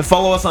us on. And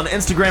follow us on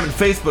Instagram and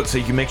Facebook so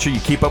you can make sure you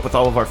keep up with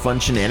all of our fun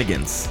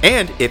shenanigans.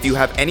 And if you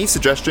have any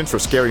suggestions for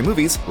scary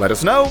movies, let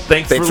us know.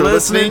 Thanks for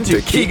listening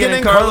to Keegan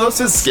and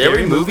Carlos's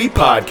Scary Movie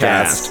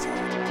Podcast.